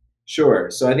that?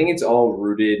 Sure. So I think it's all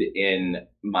rooted in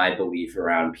my belief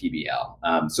around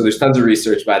PBL. So there's tons of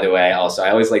research, by the way. Also, I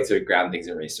always like to ground things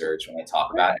in research when I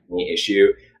talk about any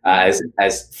issue, as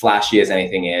flashy as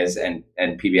anything is, and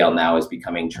PBL now is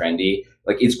becoming trendy.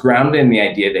 Like, it's grounded in the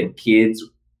idea that kids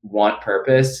want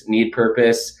purpose,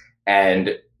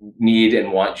 and need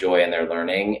and want joy in their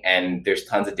learning. And there's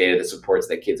tons of data that supports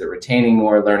that kids are retaining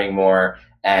more, learning more,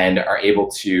 and are able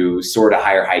to soar to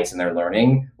higher heights in their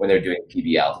learning when they're doing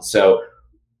PBL. So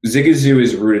Zigazoo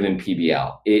is rooted in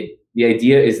PBL. The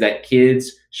idea is that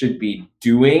kids should be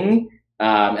doing,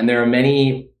 and there are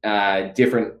many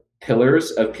different pillars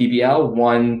of PBL.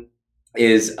 One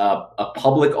is a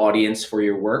public audience for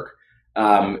your work.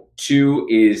 2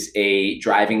 is a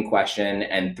driving question,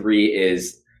 and 3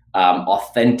 is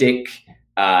authentic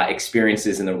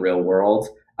experiences in the real world.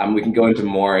 We can go into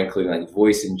more, including like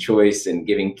voice and choice and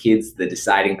giving kids the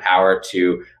deciding power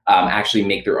to actually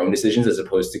make their own decisions, as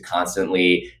opposed to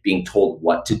constantly being told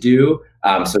what to do.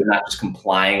 So not just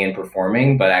complying and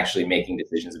performing, but actually making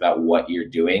decisions about what you're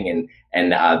doing,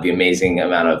 and the amazing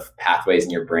amount of pathways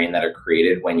in your brain that are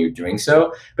created when you're doing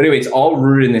so. But anyway, it's all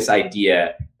rooted in this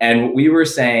idea. And what we were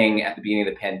saying at the beginning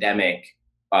of the pandemic,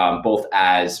 both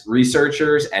as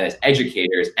researchers and as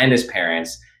educators and as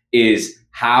parents, is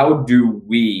how do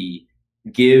we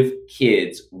give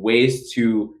kids ways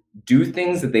to do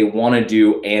things that they want to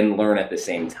do and learn at the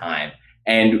same time?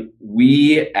 And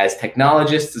we, as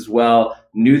technologists as well,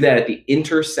 knew that at the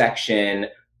intersection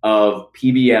of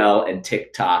PBL and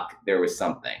TikTok, there was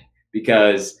something.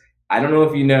 Because I don't know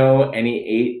if you know any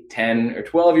 8, 10, or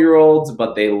 12-year-olds,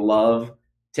 but they love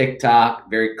TikTok,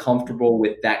 very comfortable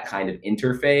with that kind of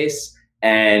interface.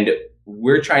 And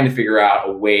we're trying to figure out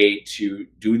a way to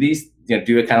do these,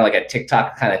 do it kind of like a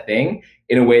TikTok kind of thing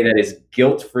in a way that is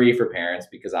guilt-free for parents,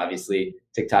 because obviously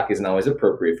TikTok isn't always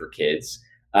appropriate for kids,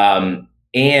 and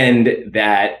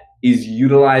that is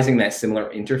utilizing that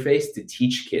similar interface to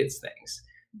teach kids things.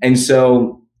 And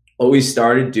so what we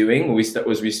started doing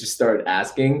was we just started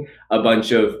asking a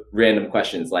bunch of random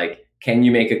questions like, can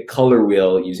you make a color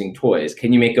wheel using toys?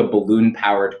 Can you make a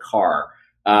balloon-powered car?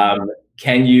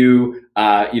 Can you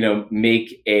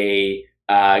make a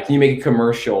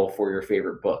commercial for your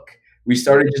favorite book? We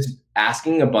started just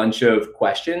asking a bunch of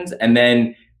questions, and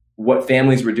then what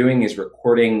families were doing is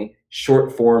recording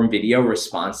short form video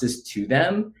responses to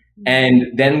them. And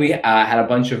then we had a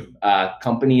bunch of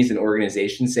companies and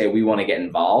organizations say, we want to get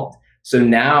involved. So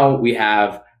now we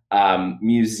have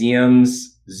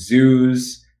museums,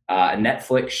 zoos, a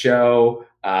Netflix show,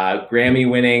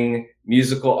 Grammy-winning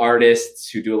musical artists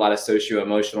who do a lot of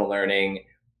socio-emotional learning,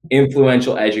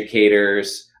 influential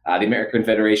educators, the American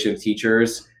Federation of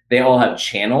Teachers. They all have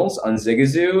channels on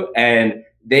Zigazoo, and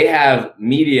they have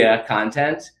media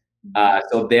content.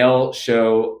 So they'll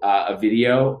show a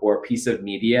video or a piece of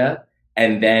media,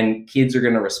 and then kids are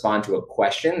going to respond to a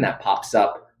question that pops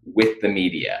up with the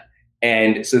media.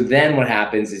 And so then what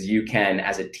happens is you can,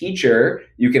 as a teacher,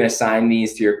 you can assign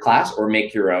these to your class or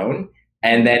make your own.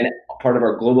 And then part of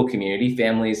our global community,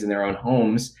 families in their own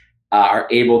homes, are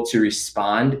able to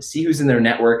respond, see who's in their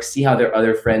network, see how their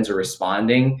other friends are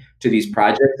responding to these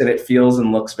projects. And it feels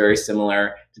and looks very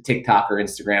similar to TikTok or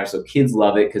Instagram. So kids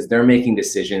love it because they're making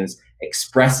decisions,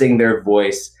 expressing their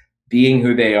voice, being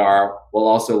who they are, while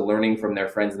also learning from their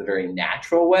friends in a very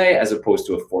natural way as opposed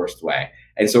to a forced way.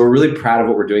 And so we're really proud of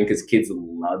what we're doing because kids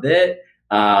love it.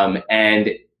 And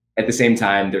at the same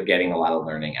time, they're getting a lot of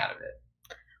learning out of it.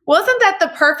 Well, isn't that the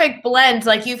perfect blend?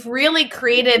 Like, you've really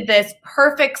created this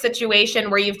perfect situation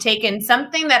where you've taken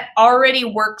something that already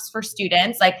works for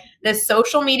students, like this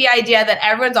social media idea that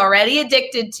everyone's already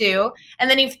addicted to, and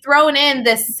then you've thrown in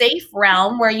this safe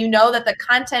realm where you know that the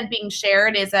content being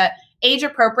shared is age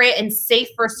appropriate and safe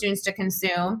for students to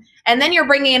consume. And then you're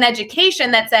bringing an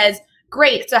education that says,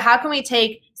 great, so how can we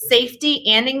take safety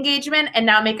and engagement and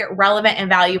now make it relevant and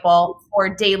valuable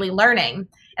for daily learning?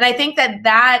 And I think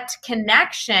that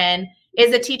connection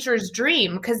is a teacher's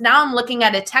dream, because now I'm looking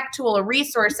at a tech tool, a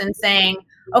resource, and saying,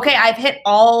 okay, I've hit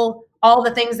all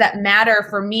the things that matter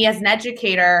for me as an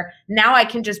educator. Now I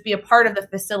can just be a part of the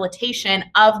facilitation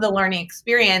of the learning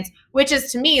experience, which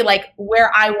is to me like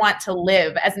where I want to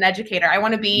live as an educator. I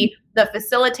want to be the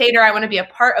facilitator. I want to be a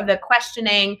part of the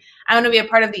questioning. I want to be a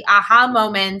part of the aha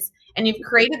moments. And you've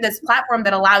created this platform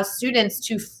that allows students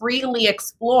to freely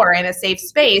explore in a safe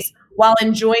space while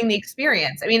enjoying the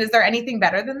experience. I mean, is there anything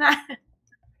better than that?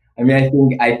 I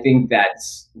mean, I think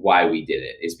that's why we did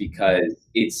it, is because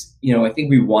it's, I think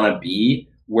we want to be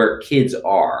where kids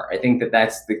are. I think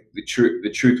that's the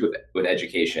truth with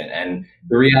education. And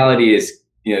the reality is,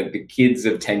 the kids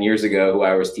of 10 years ago who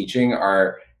I was teaching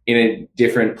are in a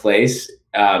different place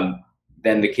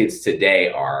than the kids today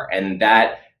are. And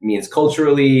that means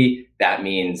culturally, that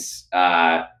means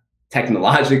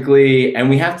technologically, and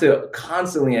we have to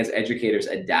constantly, as educators,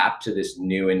 adapt to this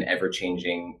new and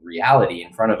ever-changing reality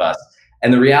in front of us.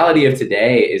 And the reality of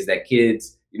today is that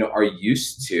kids, are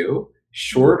used to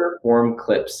shorter form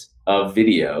clips of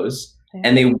videos,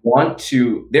 and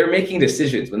they're making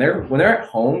decisions when they're at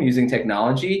home using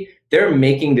technology. They're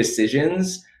making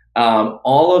decisions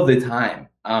all of the time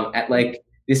at like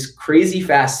this crazy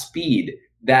fast speed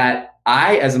that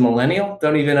I, as a millennial,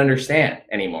 don't even understand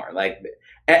anymore. Like,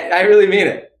 I really mean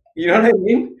it. You know what I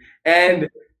mean? And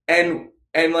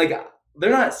like, they're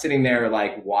not sitting there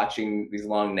like watching these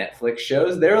long Netflix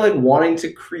shows. They're like wanting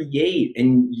to create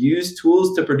and use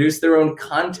tools to produce their own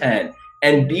content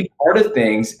and be part of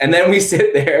things. And then we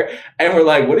sit there and we're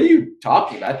like, what are you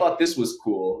talking about? I thought this was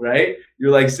cool, right?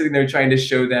 You're like sitting there trying to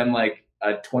show them like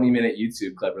a 20-minute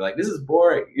YouTube clip. We're like, this is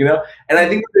boring, And I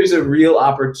think there's a real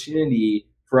opportunity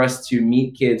for us to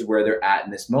meet kids where they're at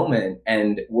in this moment.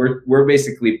 And we're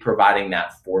basically providing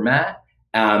that format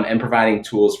and providing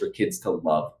tools for kids to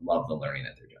love the learning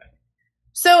that they're doing.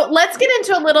 So let's get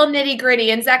into a little nitty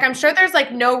gritty. And Zach, I'm sure there's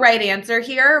like no right answer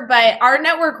here, but our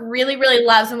network really, really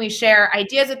loves when we share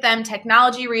ideas with them,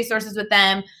 technology resources with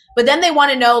them, but then they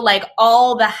want to know like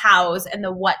all the hows and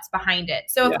the what's behind it.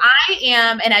 So if I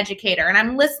am an educator and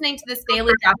I'm listening to this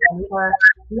daily drop-in or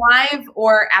live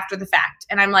or after the fact,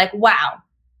 and I'm like, wow,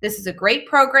 this is a great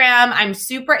program. I'm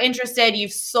super interested.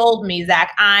 You've sold me,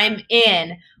 Zach. I'm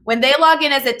in. When they log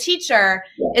in as a teacher,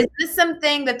 is this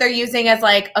something that they're using as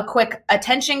like a quick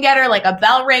attention getter, like a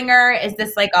bell ringer? Is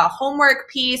this like a homework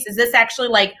piece? Is this actually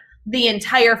like the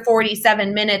entire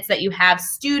 47 minutes that you have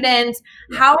students?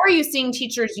 How are you seeing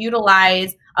teachers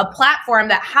utilize a platform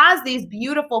that has these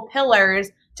beautiful pillars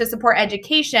to support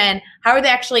education? How are they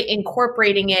actually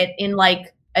incorporating it in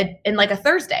like a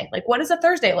Thursday? Like, what does a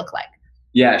Thursday look like?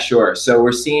 Yeah, sure. So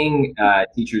we're seeing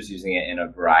teachers using it in a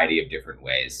variety of different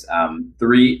ways.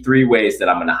 Three ways that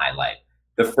I'm going to highlight.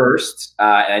 The first,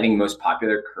 and I think most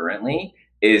popular currently,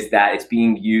 is that it's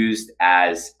being used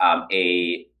as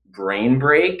a brain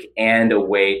break and a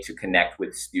way to connect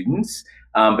with students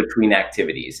between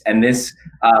activities. And this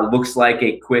looks like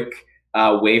a quick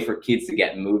way for kids to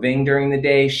get moving during the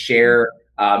day, share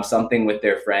something with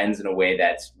their friends in a way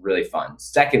that's really fun.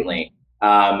 Secondly,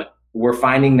 we're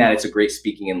finding that it's a great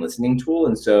speaking and listening tool.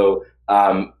 And so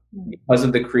because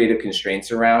of the creative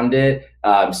constraints around it,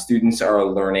 students are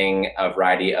learning a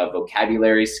variety of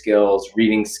vocabulary skills,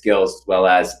 reading skills, as well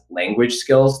as language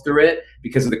skills through it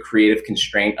because of the creative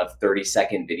constraint of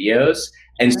 30-second videos.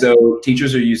 And so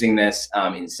teachers are using this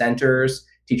in centers.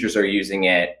 Teachers are using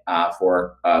it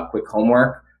for quick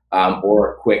homework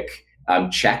or a quick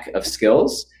check of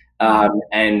skills.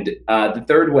 And the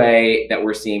third way that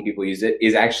we're seeing people use it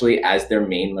is actually as their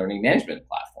main learning management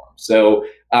platform. So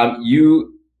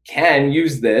you can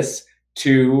use this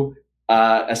to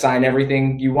assign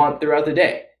everything you want throughout the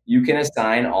day. You can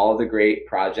assign all of the great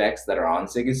projects that are on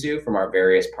Sigazu from our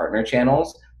various partner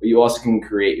channels, but you also can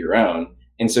create your own.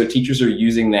 And so teachers are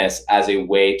using this as a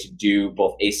way to do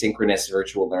both asynchronous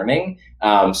virtual learning,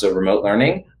 so remote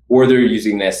learning, or they're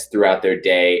using this throughout their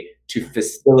day to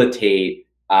facilitate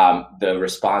the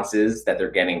responses that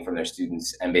they're getting from their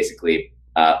students and basically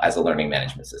as a learning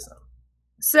management system.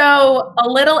 So a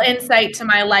little insight to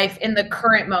my life in the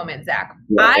current moment, Zach.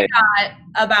 I got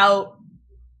about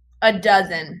a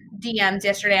dozen DMs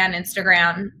yesterday on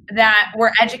Instagram that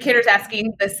were educators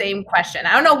asking the same question.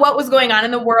 I don't know what was going on in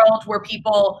the world where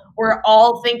people were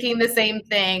all thinking the same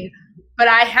thing, but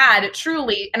I had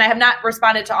truly, and I have not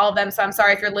responded to all of them. So I'm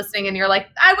sorry if you're listening and you're like,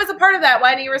 I was a part of that.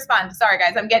 Why didn't you respond? Sorry,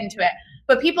 guys, I'm getting to it.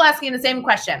 But people asking the same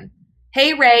question.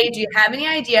 Hey, Ray, do you have any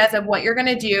ideas of what you're going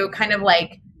to do kind of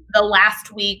like the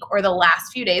last week or the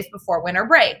last few days before winter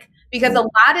break? Because a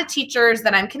lot of teachers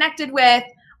that I'm connected with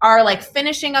are like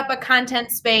finishing up a content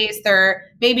space. They're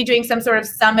maybe doing some sort of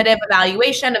summative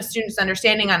evaluation of students'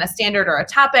 understanding on a standard or a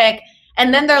topic.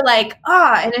 And then they're like,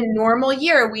 in a normal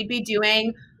year, we'd be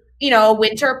doing, a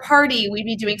winter party. We'd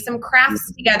be doing some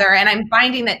crafts together. And I'm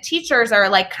finding that teachers are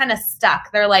like kind of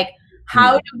stuck. They're like,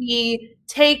 how do we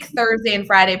take Thursday and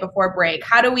Friday before break?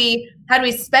 How do we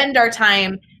spend our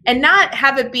time and not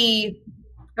have it be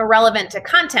irrelevant to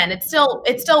content? It still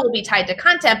will be tied to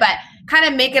content, but kind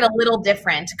of make it a little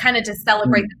different, kind of to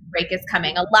celebrate the break is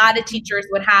coming. A lot of teachers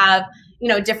would have,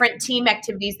 different team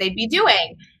activities they'd be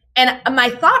doing. And my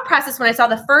thought process when I saw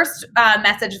the first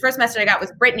message I got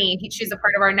was Brittany. She's a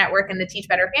part of our network and the Teach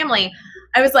Better family.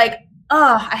 I was like,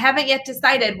 oh, I haven't yet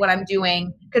decided what I'm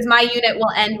doing, because my unit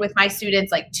will end with my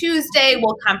students like Tuesday.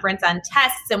 We'll conference on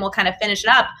tests and we'll kind of finish it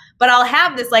up. But I'll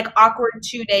have this like awkward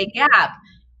 2-day gap.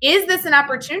 Is this an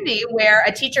opportunity where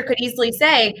a teacher could easily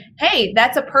say, hey,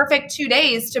 that's a perfect 2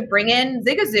 days to bring in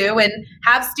Zigazoo and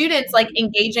have students like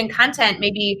engage in content,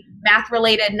 maybe math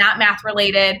related, not math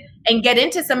related, and get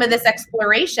into some of this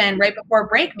exploration right before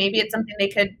break? Maybe it's something they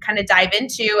could kind of dive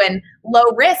into, and low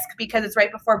risk because it's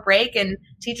right before break and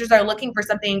teachers are looking for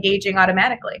something engaging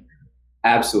automatically.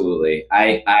 Absolutely.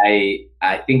 I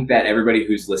think that everybody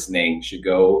who's listening should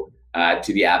go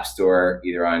to the App Store,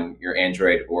 either on your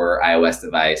Android or iOS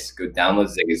device. Go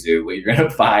download Zigazoo. What you're going to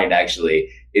find actually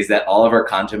is that all of our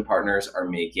content partners are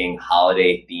making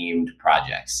holiday themed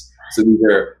projects. So these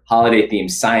are holiday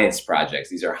themed science projects.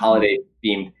 These are holiday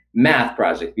themed math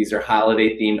projects. These are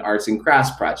holiday themed arts and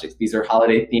crafts projects. These are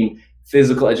holiday themed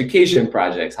physical education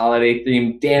projects, holiday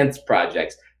themed dance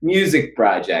projects, music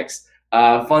projects,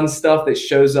 fun stuff that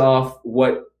shows off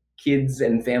what kids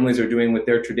and families are doing with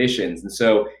their traditions. And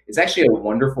so it's actually a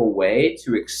wonderful way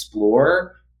to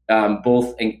explore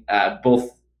both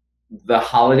the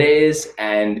holidays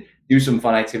and do some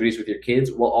fun activities with your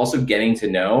kids, while also getting to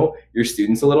know your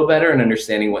students a little better and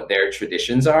understanding what their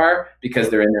traditions are, because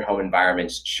they're in their home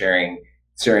environments sharing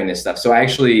this stuff. So I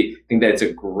actually think that it's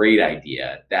a great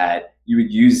idea that you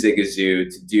would use Zigazoo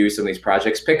to do some of these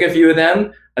projects. Pick a few of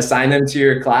them, assign them to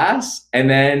your class, and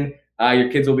then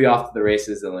your kids will be off to the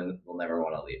races and will never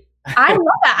want to leave. I love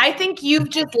that. I think you've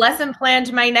just lesson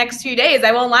planned my next few days.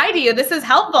 I won't lie to you. This is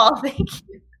helpful. Thank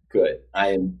you. Good.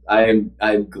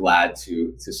 I'm glad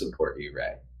to support you,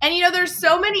 Ray. And there's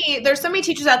so many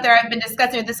teachers out there I've been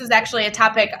discussing. This is actually a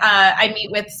topic I meet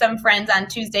with some friends on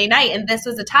Tuesday night, and this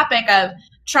was a topic of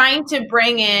trying to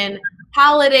bring in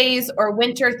holidays or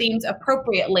winter themes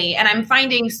appropriately. And I'm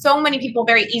finding so many people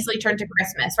very easily turn to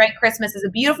Christmas, right? Christmas is a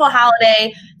beautiful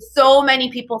holiday. So many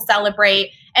people celebrate.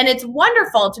 And it's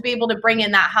wonderful to be able to bring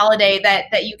in that holiday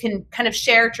that you can kind of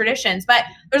share traditions. But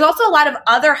there's also a lot of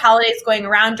other holidays going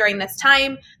around during this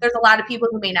time. There's a lot of people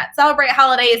who may not celebrate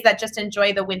holidays, that just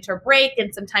enjoy the winter break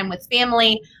and some time with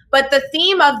family. But the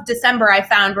theme of December, I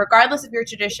found, regardless of your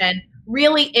tradition,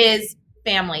 really is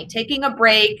family, taking a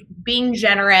break, being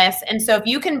generous. And so if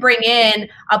you can bring in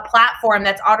a platform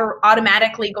that's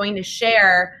automatically going to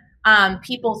share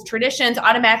people's traditions,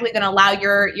 automatically going to allow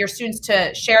your students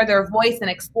to share their voice and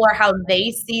explore how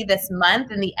they see this month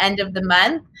and the end of the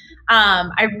month,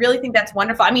 I really think that's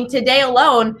wonderful. I mean, today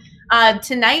alone,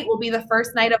 tonight will be the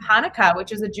first night of Hanukkah,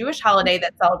 which is a Jewish holiday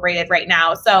that's celebrated right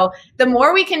now. So the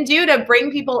more we can do to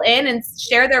bring people in and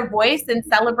share their voice and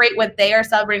celebrate what they are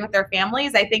celebrating with their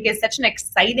families, I think is such an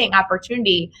exciting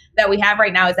opportunity that we have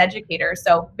right now as educators.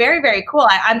 So very, very cool.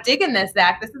 I'm digging this,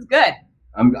 Zach. This is good.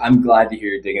 I'm glad to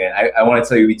hear you're digging it. I want to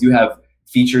tell you, we do have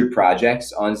featured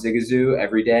projects on Zigazoo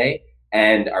every day.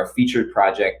 And our featured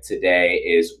project today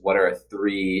is what are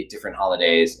 3 different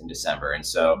holidays in December. And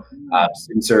so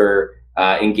students are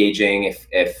engaging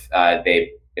if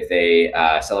they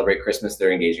celebrate Christmas,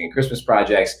 they're engaging in Christmas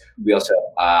projects. We also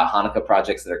have Hanukkah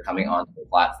projects that are coming onto the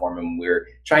platform, and we're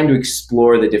trying to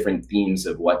explore the different themes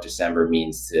of what December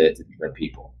means to different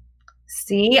people.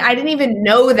 See, I didn't even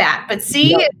know that, but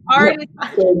see, it's already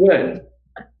so good.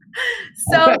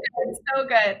 So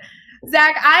good.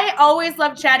 Zach, I always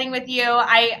love chatting with you.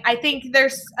 I think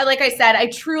there's, like I said, I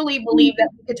truly believe that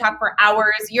we could talk for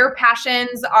hours. Your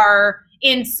passions are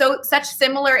in such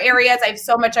similar areas. I have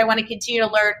so much I want to continue to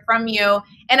learn from you.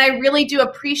 And I really do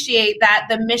appreciate that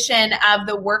the mission of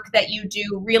the work that you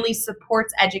do really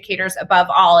supports educators above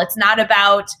all. It's not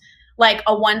about like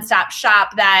a one-stop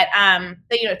shop that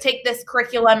take this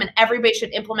curriculum and everybody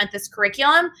should implement this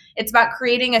curriculum. It's about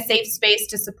creating a safe space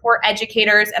to support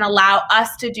educators and allow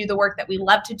us to do the work that we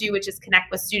love to do, which is connect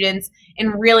with students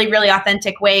in really, really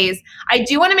authentic ways. I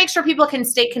do want to make sure people can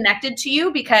stay connected to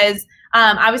you because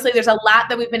obviously there's a lot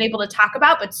that we've been able to talk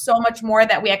about, but so much more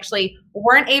that we actually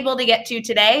weren't able to get to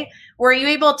today. Were you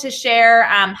able to share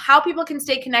how people can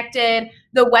stay connected,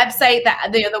 the website,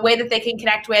 the way that they can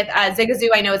connect with Zigazoo,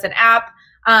 I know is an app,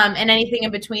 and anything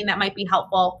in between that might be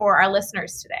helpful for our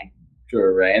listeners today?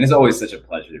 Sure, Ray. And it's always such a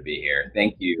pleasure to be here.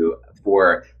 Thank you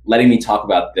for letting me talk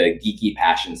about the geeky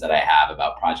passions that I have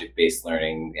about project-based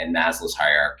learning and Maslow's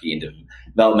hierarchy and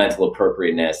developmental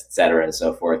appropriateness, et cetera, and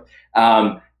so forth.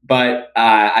 But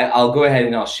I'll go ahead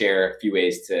and I'll share a few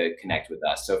ways to connect with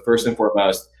us. So first and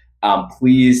foremost,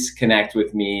 please connect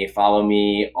with me, follow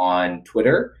me on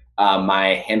Twitter.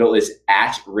 My handle is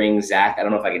 @ringzach. I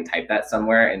don't know if I can type that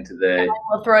somewhere into the.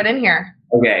 We'll throw it in here.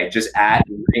 Okay, just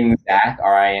 @ringzach,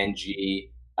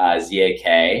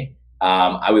 RINGZAK.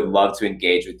 I would love to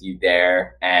engage with you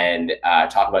there and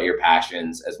talk about your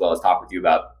passions, as well as talk with you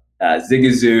about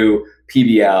Zigazoo,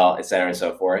 PBL, et cetera, and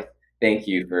so forth. Thank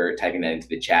you for typing that into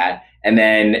the chat. And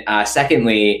then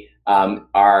secondly,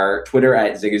 our Twitter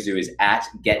at Zigazoo is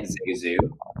 @GetZigazoo,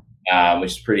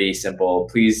 which is pretty simple.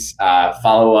 Please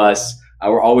follow us.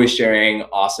 We're always sharing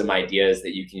awesome ideas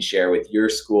that you can share with your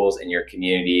schools and your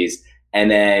communities.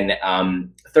 And then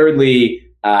thirdly,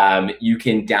 you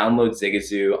can download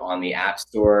Zigazoo on the App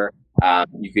Store.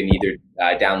 You can either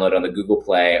download on the Google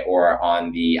Play or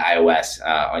on the iOS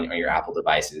on your Apple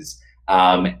devices.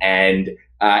 And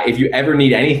if you ever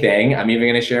need anything, I'm even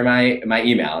going to share my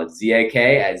email. It's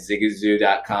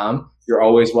zak@zigazoo.com. You're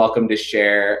always welcome to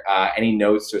share any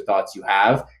notes or thoughts you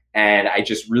have. And I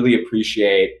just really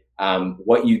appreciate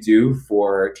what you do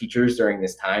for teachers during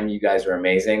this time. You guys are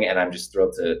amazing, and I'm just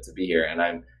thrilled to be here.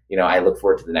 And I look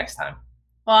forward to the next time.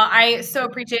 Well, I so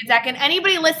appreciate it, Zach. And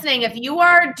anybody listening, if you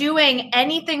are doing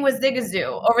anything with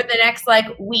Zigazoo over the next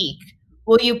week,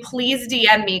 will you please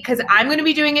DM me? Because I'm going to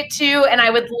be doing it too. And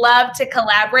I would love to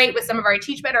collaborate with some of our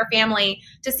Teach Better family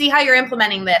to see how you're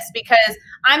implementing this, because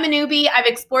I'm a newbie. I've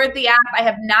explored the app. I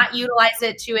have not utilized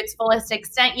it to its fullest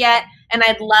extent yet. And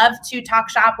I'd love to talk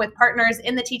shop with partners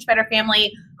in the Teach Better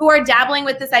family who are dabbling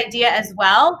with this idea as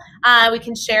well. We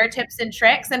can share tips and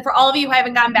tricks. And for all of you who I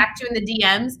haven't gotten back to in the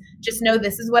DMs, just know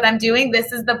this is what I'm doing.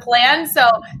 This is the plan. So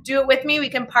do it with me. We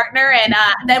can partner, and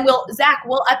then Zach,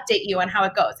 we'll update you on how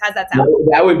it goes. How's that sound?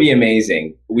 That would be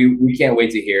amazing. We can't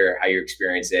wait to hear how your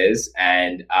experience is.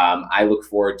 And I look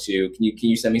forward to, can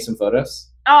you send me some photos?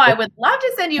 Oh, I would love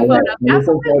to send you photos.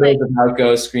 Some photos of how it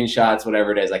goes, screenshots,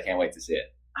 whatever it is. I can't wait to see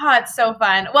it. Oh, it's so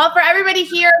fun. Well, for everybody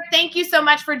here, thank you so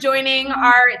much for joining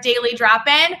our daily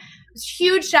drop-in.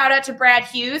 Huge shout out to Brad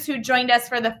Hughes, who joined us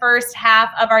for the first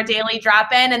half of our daily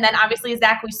drop-in. And then obviously,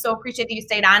 Zach, we so appreciate that you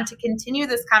stayed on to continue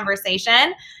this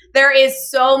conversation. There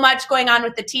is so much going on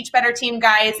with the Teach Better team,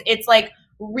 guys. It's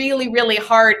really, really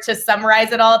hard to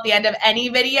summarize it all at the end of any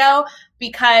video,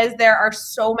 because there are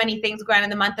so many things going on in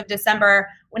the month of December.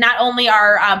 Not only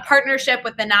our partnership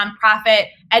with the nonprofit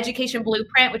Education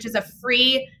Blueprint, which is a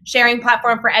free sharing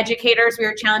platform for educators. We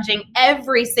are challenging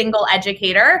every single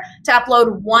educator to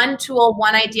upload one tool,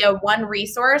 one idea, one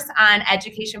resource on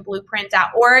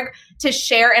educationblueprint.org to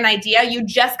share an idea. You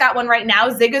just got one right now,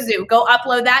 Zigazoo. Go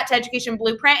upload that to Education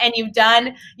Blueprint, and you've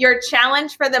done your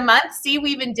challenge for the month. See,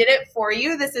 we even did it for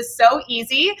you. This is so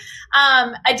easy.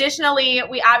 Additionally,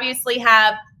 we obviously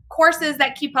have courses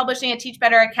that keep publishing at Teach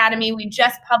Better Academy. We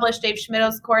just published Dave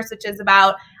Schmidt's course, which is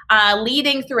about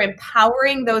leading through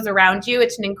empowering those around you.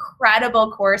 It's an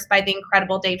incredible course by the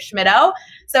incredible Dave Schmidt.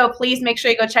 So please make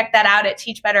sure you go check that out at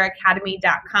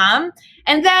teachbetteracademy.com.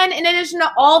 And then in addition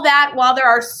to all that, while there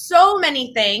are so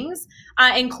many things,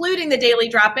 including the daily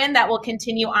drop-in that will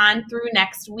continue on through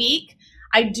next week,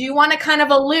 I do want to kind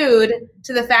of allude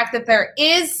to the fact that there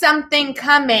is something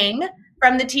coming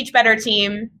from the Teach Better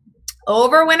team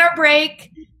over winter break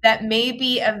that may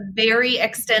be a very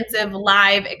extensive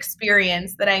live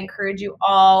experience that I encourage you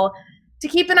all to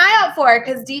keep an eye out for,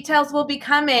 because details will be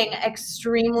coming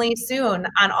extremely soon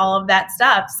on all of that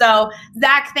stuff. So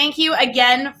Zach, thank you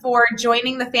again for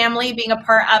joining the family, being a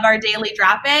part of our daily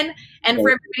drop-in. And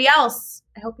for everybody else,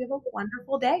 I hope you have a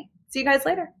wonderful day. See you guys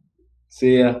later.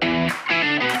 See ya.